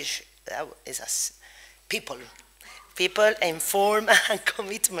 People inform and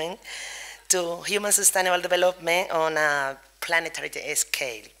commitment to human sustainable development on a planetary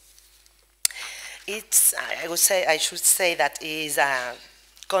scale. I should say that is a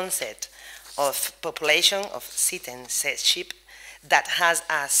concept of population, of citizenship, that has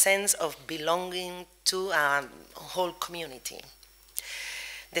a sense of belonging to a whole community.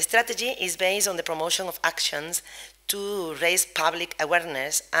 The strategy is based on the promotion of actions to raise public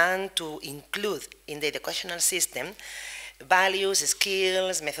awareness and to include in the educational system values,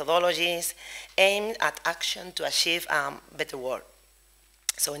 skills, methodologies aimed at action to achieve a better world.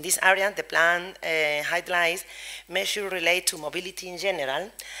 So in this area, the plan highlights measures related to mobility in general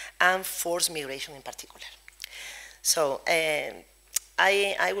and forced migration in particular. So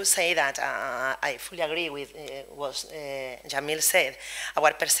I would say that I fully agree with what Cemil said.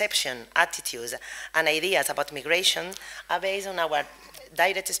 Our perception, attitudes, and ideas about migration are based on our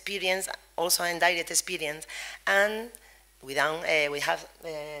direct experience, also indirect experience, and we have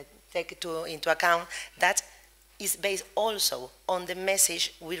taken into account that is based also on the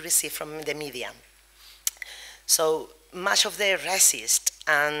message we receive from the media. So much of the racist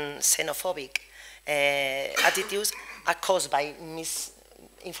and xenophobic attitudes are caused by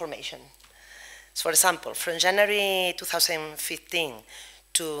misinformation. So for example, from January 2015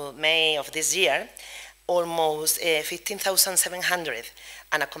 to May of this year, almost 15,700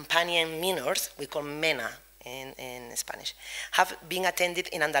 unaccompanied minors, we call MENA in Spanish, have been attended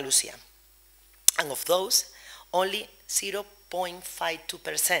in Andalusia. And of those, only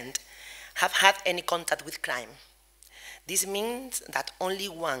 0.52% have had any contact with crime. This means that only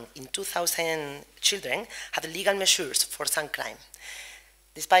 1 in 2,000 children had legal measures for some crime.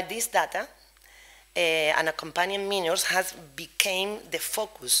 Despite this data, unaccompanied minors has become the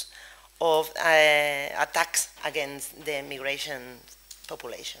focus of attacks against the migration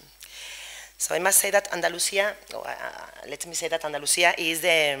population. So I must say that Andalusia, let me say that Andalusia is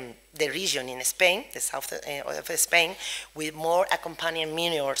the region in Spain, the south of Spain, with more accompanied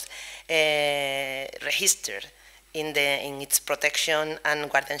minors registered in its protection and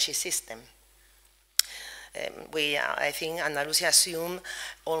guardianship system. I think Andalusia assumes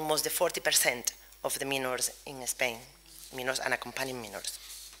almost the 40% of the minors in Spain, minors unaccompanied minors.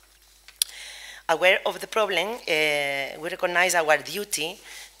 Aware of the problem, we recognize our duty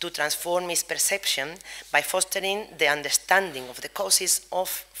to transform misperception by fostering the understanding of the causes of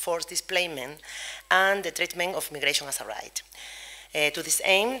forced displacement and the treatment of migration as a right. To this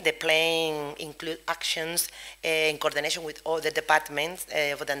aim, the plan includes actions in coordination with all the departments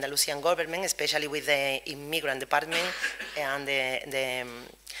of the Andalusian government, especially with the immigrant department and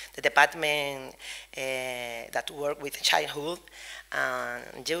the department that work with childhood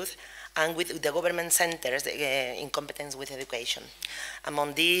and youth, and with the government centers in competence with education.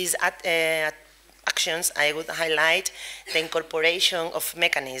 Among these actions, I would highlight the incorporation of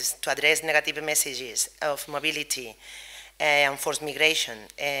mechanisms to address negative messages of mobility and forced migration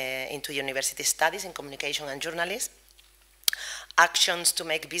into university studies in communication and journalism, actions to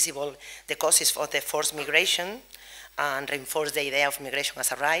make visible the causes of the forced migration and reinforce the idea of migration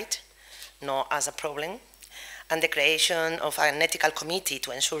as a right, not as a problem, and the creation of an ethical committee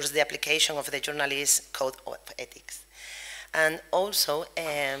to ensure the application of the journalist code of ethics. And also,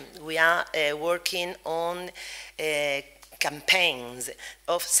 we are working on campaigns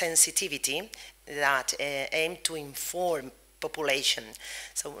of sensitivity that aim to inform population.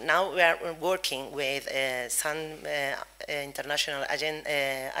 So now we are working with some international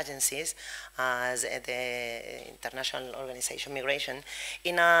agencies as the International Organization Migration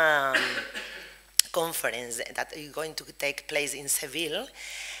in a conference that is going to take place in Seville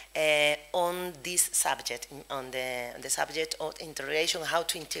on this subject, on the subject of integration, how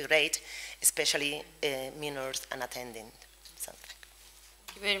to integrate especially minors and attending.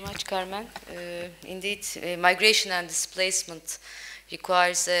 Thank you very much, Carmen. Indeed, migration and displacement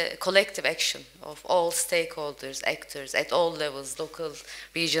requires a collective action of all stakeholders, actors at all levels, local,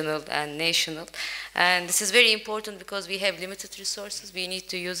 regional, and national. And this is very important because we have limited resources. We need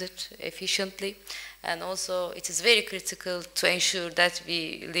to use it efficiently. And also, it is very critical to ensure that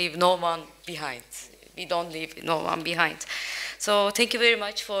we leave no one behind. We don't leave no one behind. So, thank you very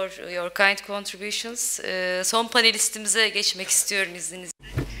much for your kind contributions. Son panelistimize geçmek istiyorum izninizle.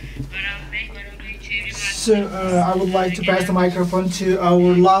 So, I would like to pass the microphone to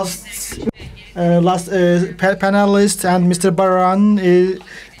our last panelist, and Mr. Baran,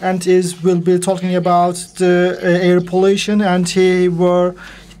 will be talking about the air pollution, and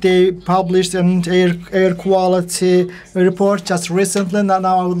they published an air quality report just recently, and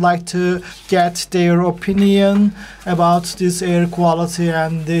now I would like to get their opinion about this air quality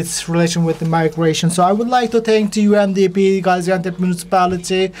and its relation with the migration. So I would like to thank the UNDP, Gaziantep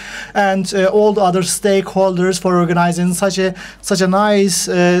Municipality, and all the other stakeholders for organizing such a nice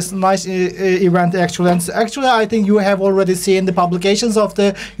event. Actually, I think you have already seen the publications of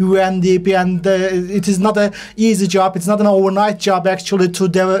the UNDP, and it is not an easy job. It's not an overnight job actually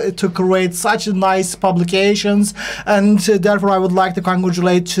to create such nice publications, and therefore I would like to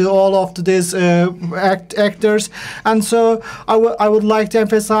congratulate to all of these actors. And so I would like to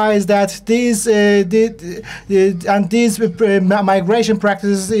emphasize that these migration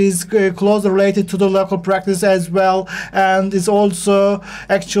practices is closely related to the local practice as well, and is also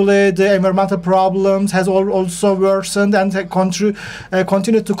actually the environmental problems has also worsened and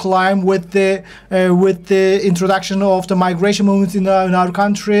continue to climb with the introduction of the migration movement in our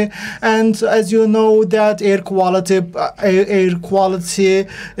country. And as you know, that air quality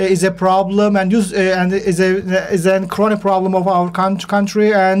is a problem and is a chronic problem of our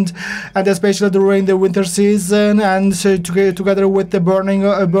country, and especially during the winter season, and together with the burning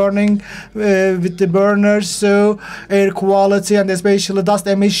with the burners. So air quality and especially dust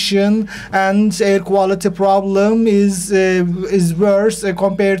emission and air quality problem is worse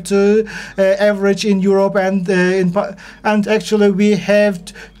compared to average in Europe, and actually we have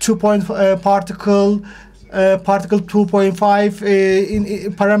particle 2.5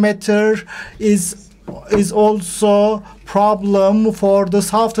 in parameter is also problem for the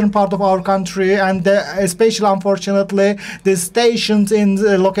southern part of our country, and especially unfortunately the stations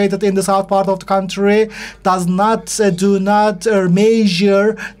located in the south part of the country do not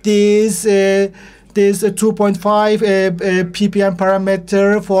measure this 2.5 ppm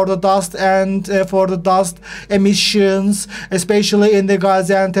parameter for the dust and for the dust emissions, especially in the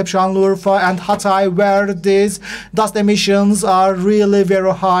Gaziantep, Şanlıurfa, and Hatay, where these dust emissions are really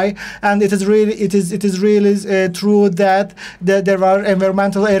very high. And it is really true that there are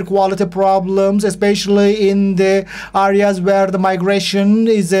environmental air quality problems, especially in the areas where the migration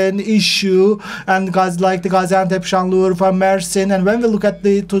is an issue, and like the Gaziantep, Şanlıurfa, Mersin. And when we look at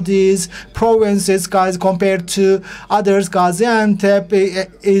to these provinces, countries, compared to others, Gaziantep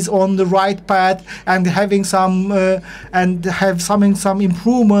is on the right path and having some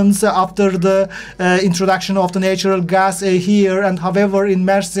improvements after the introduction of the natural gas here. And however, in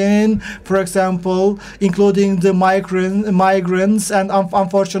Mersin, for example, including the migrants, and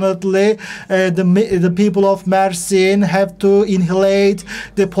unfortunately, the people of Mersin have to inhale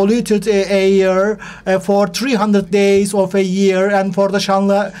the polluted air for 300 days of a year, and for the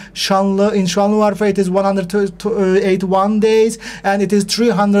Şanlıurfa it is 181 days, and it is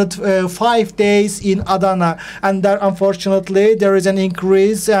 305 days in Adana. And there, unfortunately, there is an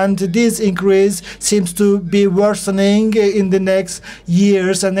increase, and this increase seems to be worsening in the next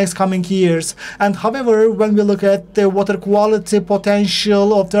years and next coming years. And however, when we look at the water quality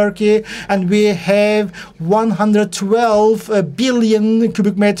potential of Turkey, and we have 112 billion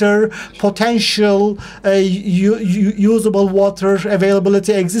cubic meter potential usable water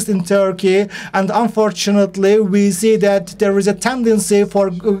availability exists in Turkey, and unfortunately we see that there is a tendency for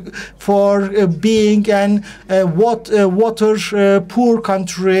being an water poor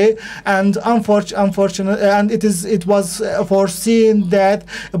country, and unfortunately, and it was foreseen that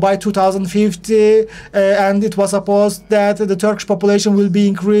by 2050 and it was supposed that the Turkish population will be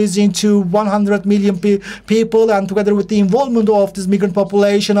increasing to 100 million people, and together with the involvement of this migrant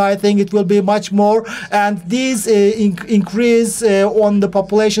population, I think it will be much more. And this increase on the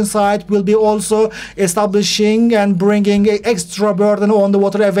population side will be also establishing and bringing extra burden on the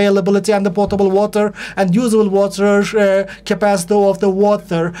water availability and the potable water and usable water capacity of the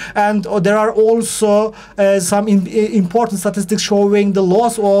water. And there are also some important statistics showing the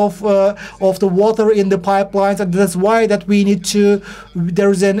loss of the water in the pipelines, and that's why that we need to.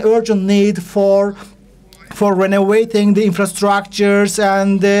 There is an urgent need for renovating the infrastructures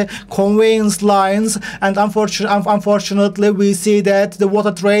and the conveyance lines. And unfortunately, we see that the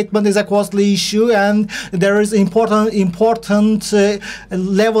water treatment is a costly issue, and there is important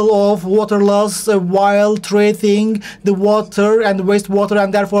level of water loss while treating the water and wastewater,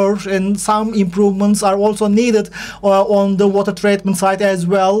 and therefore some improvements are also needed on the water treatment side as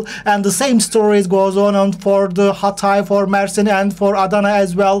well. And the same story goes on for the Hatay, for Mersin, and for Adana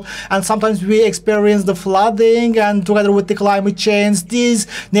as well. And sometimes we experience the flooding, and together with the climate change, these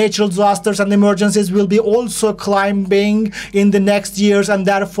natural disasters and emergencies will be also climbing in the next years, and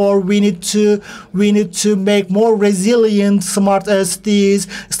therefore we need to make more resilient smart cities,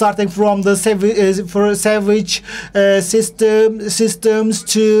 starting from the sewage systems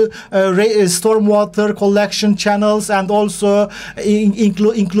to stormwater collection channels, and also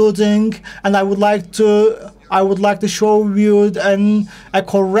including, and I would like to show you a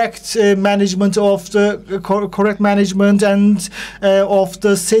correct management of the of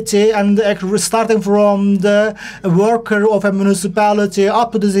the city, and starting from the worker of a municipality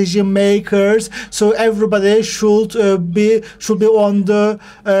up to decision makers. So everybody should be on the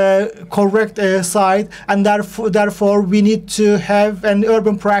correct side, and therefore we need to have an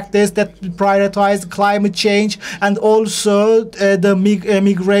urban practice that prioritizes climate change and also the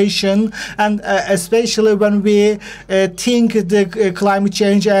migration, and especially when we think the climate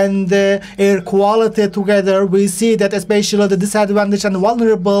change and the air quality together, we see that especially the disadvantaged and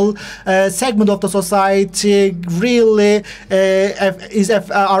vulnerable segment of the society really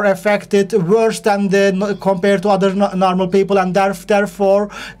are affected worse than compared to other normal people, and therefore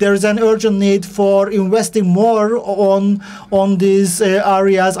there is an urgent need for investing more on these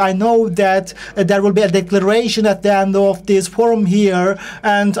areas. I know that there will be a declaration at the end of this forum here,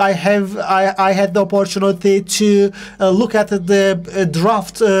 and I had the opportunity to look at the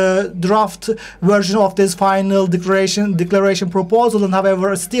draft version of this final declaration proposal. And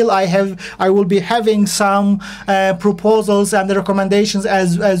however, still I will be having some proposals and the recommendations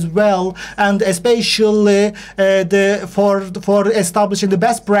as well, and especially for establishing the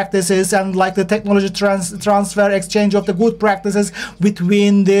best practices and like the technology transfer, exchange of the good practices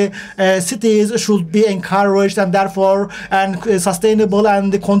between the cities should be encouraged, and therefore sustainable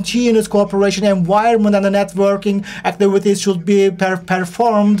and the continuous cooperation environment and the networking activities should be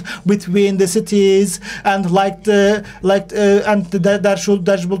performed between the cities, and there should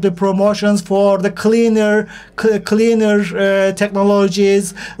be promotions for the cleaner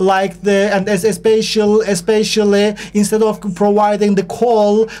technologies, and especially instead of providing the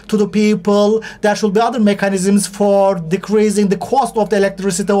coal to the people, there should be other mechanisms for decreasing the cost of the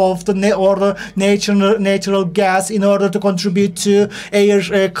electricity or the natural gas in order to contribute to air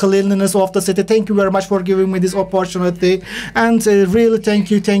cleanliness of the city. Thank you very much for giving giving me this opportunity. And really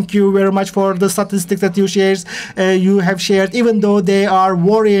thank you very much for the statistics that you have shared, even though they are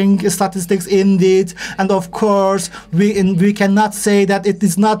worrying statistics indeed. And of course, we cannot say that it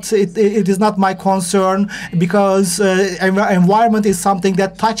is not my concern, because environment is something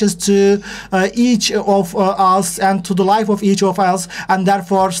that touches to each of us and to the life of each of us, and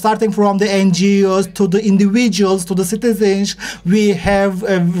therefore, starting from the NGOs to the individuals to the citizens, we have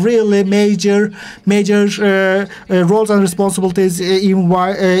really major roles and responsibilities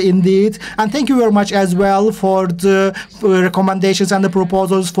indeed. And thank you very much as well for the recommendations and the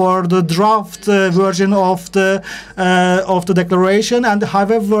proposals for the draft version of the declaration. And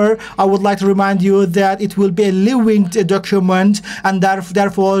however, I would like to remind you that it will be a living document, and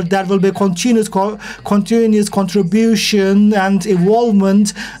therefore there will be continuous contribution and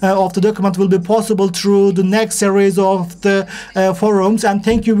involvement of the document will be possible through the next series of the forums. And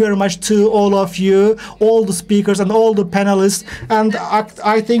thank you very much to all of you, all the speakers and all the panelists. And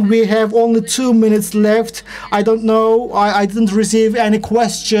I think we have only 2 minutes left. I don't know, I didn't receive any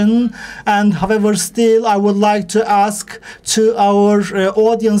question, and however, still I would like to ask to our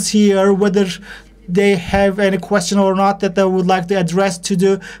audience here whether they have any question or not that they would like to address to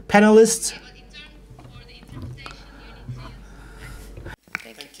the panelists.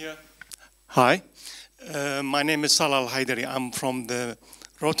 Thank you. Hi, my name is Salal Haidari. I'm from the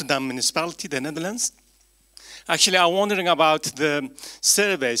Rotterdam Municipality, the Netherlands. Actually, I'm wondering about the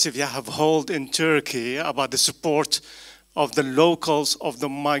surveys if you have held in Turkey about the support of the locals of the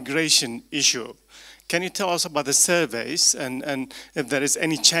migration issue. Can you tell us about the surveys and if there is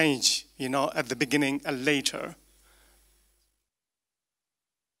any change, you know, at the beginning and later?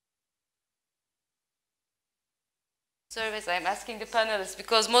 Surveys, I'm asking the panelists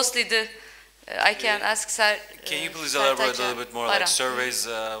because mostly I can ask Can you please elaborate a little bit more, like surveys,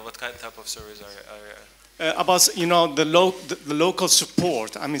 what type of surveys are about, you know, the local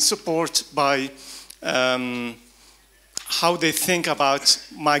support, I mean support by how they think about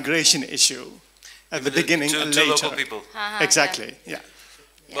migration issue at the beginning and later. To local people. Exactly, yeah.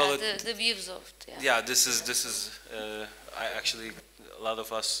 Yeah, Well, the views of yeah, this is I actually, a lot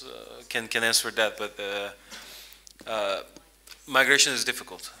of us can answer that, but migration is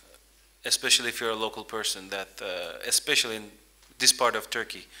difficult, especially if you're a local person, that especially in this part of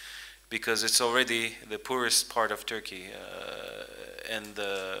Turkey, because it's already the poorest part of Turkey, and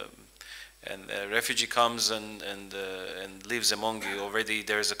a refugee comes and lives among you. Already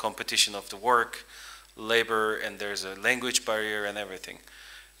there's a competition of the work, labor, and there's a language barrier and everything.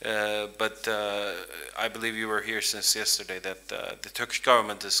 But I believe you were here since yesterday, that the Turkish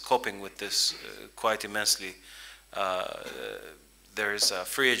government is coping with this quite immensely. There is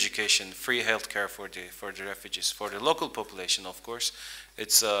free education, free healthcare for the refugees, for the local population. Of course,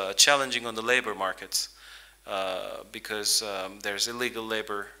 it's challenging on the labor markets because there's illegal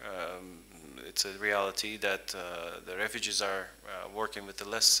labor. It's a reality that the refugees are working with a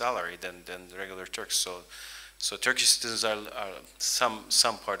less salary than the regular Turks. So Turkish citizens are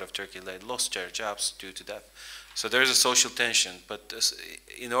some part of Turkey lost their jobs due to that. So there is a social tension. But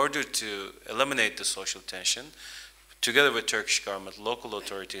in order to eliminate the social tension, together with Turkish government, local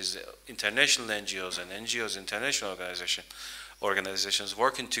authorities, international NGOs and NGOs, international organizations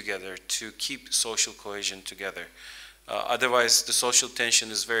working together to keep social cohesion together. Otherwise, the social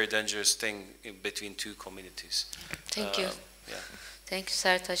tension is a very dangerous thing between two communities. Thank you. Yeah. Thank you,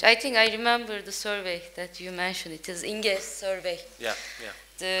 Sertaç. I think I remember the survey that you mentioned. It is INGE's survey. Yeah, yeah.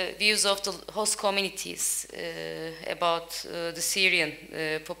 The views of the host communities about the Syrian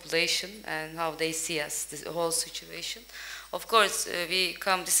population and how they see us, the whole situation. Of course,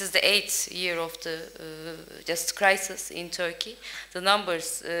 this is the 8th year of the just crisis in Turkey. The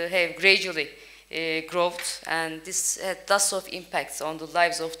numbers have gradually growth, and this had lots of impacts on the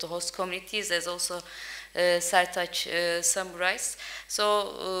lives of the host communities, as also Sertaç summarized.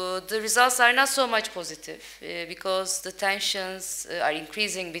 So the results are not so much positive because the tensions are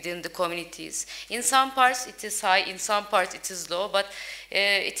increasing within the communities. In some parts it is high, in some parts it is low, but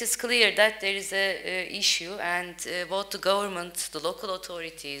it is clear that there is an issue, and both the government, the local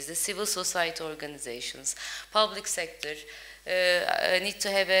authorities, the civil society organizations, public sector, need to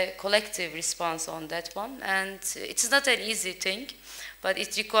have a collective response on that one. And it's not an easy thing, but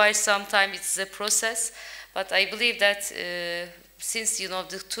it requires some time. It's a process. But I believe that since, you know,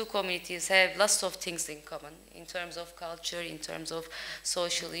 the two communities have lots of things in common in terms of culture, in terms of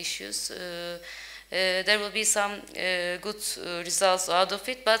social issues, there will be some good results out of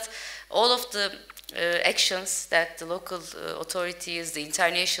it. But all of the actions that the local authorities, the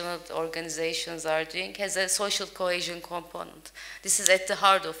international organizations are doing has a social cohesion component. This is at the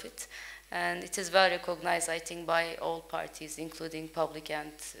heart of it. And it is well recognized, I think, by all parties, including public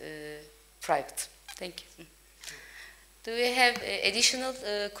and private. Thank you. Do we have additional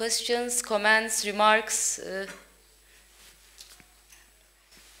questions, comments, remarks?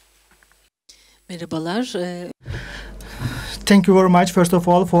 Merhabalar. Thank you very much, first of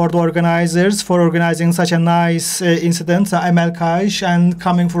all, for the organizers for organizing such a nice incident, Alacacı, and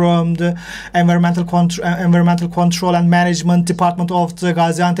coming from the Environmental Control and Management Department of the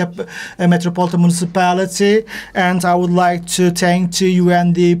Gaziantep Metropolitan Municipality. And I would like to thank to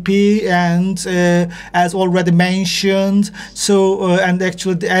UNDP, and as already mentioned, and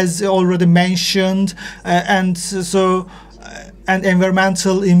actually as already mentioned, and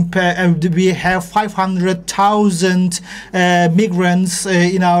environmental impact. We have 500,000 migrants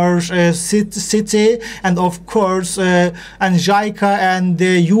in our city, and of course, and JICA and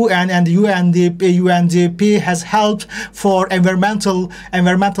the UN and UNDP has helped for environmental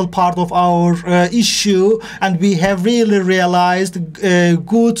part of our issue, and we have really realized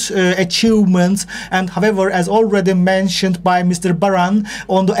good achievements. And however, as already mentioned by Mr. Baran,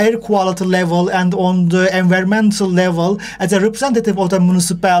 on the air quality level and on the environmental level, as a representative of the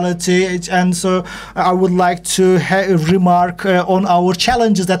municipality, and so I would like to remark on our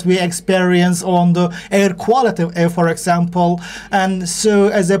challenges that we experience on the air quality, for example. And so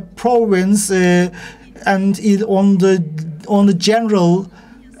as a province, and on the general,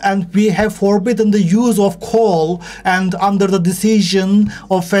 and we have forbidden the use of coal, and under the decision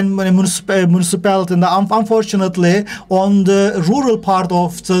of a municipality. And unfortunately, on the rural part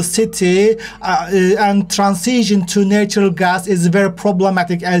of the city, and transition to natural gas is very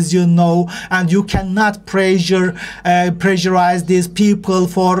problematic, as you know, and you cannot pressurize these people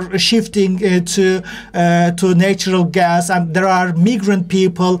for shifting to natural gas. And there are migrant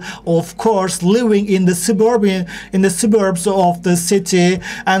people, of course, living in the suburbs of the city.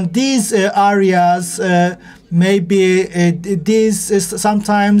 And these areas, maybe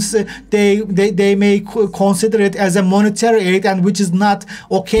sometimes they may consider it as a monetary aid, and which is not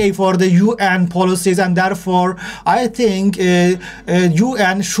okay for the UN policies. And therefore, I think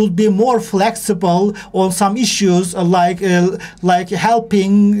UN should be more flexible on some issues, like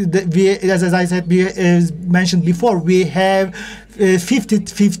helping. As I said, mentioned before, we have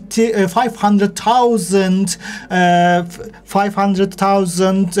 500,000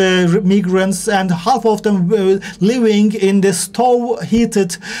 migrants, and half of them living in the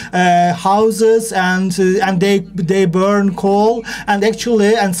stove-heated houses, and they burn coal, and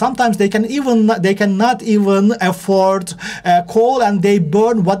actually, and sometimes they cannot even afford coal, and they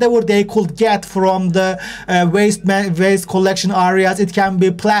burn whatever they could get from the waste collection areas. It can be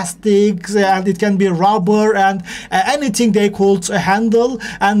plastics, and it can be rubber, and anything they could handle.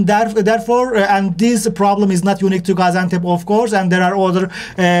 And therefore, and this problem is not unique to Gaziantep, of course, and there are other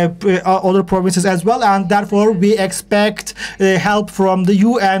provinces as well. And therefore, we expect help from the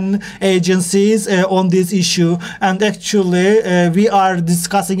UN agencies on this issue. And actually, we are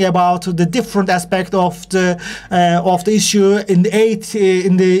discussing about the different aspect of the issue in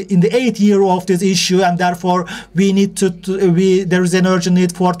the eighth year of this issue. And therefore, we need there is an urgent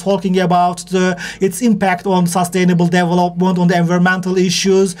need for talking about its impact on sustainable development, on the environmental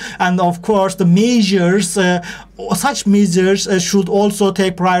issues, and of course the measures. Such measures should also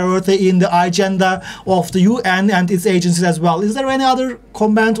take priority in the agenda of the UN and its agencies as well. Is there any other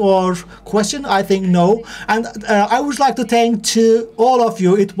comment or question? I think no. And I would like to thank to all of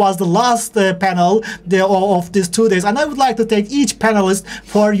you. It was the last panel of these 2 days, and I would like to thank each panelist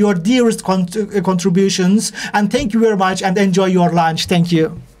for your dearest contributions. And thank you very much, and enjoy your lunch. Thank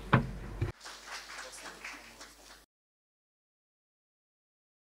you.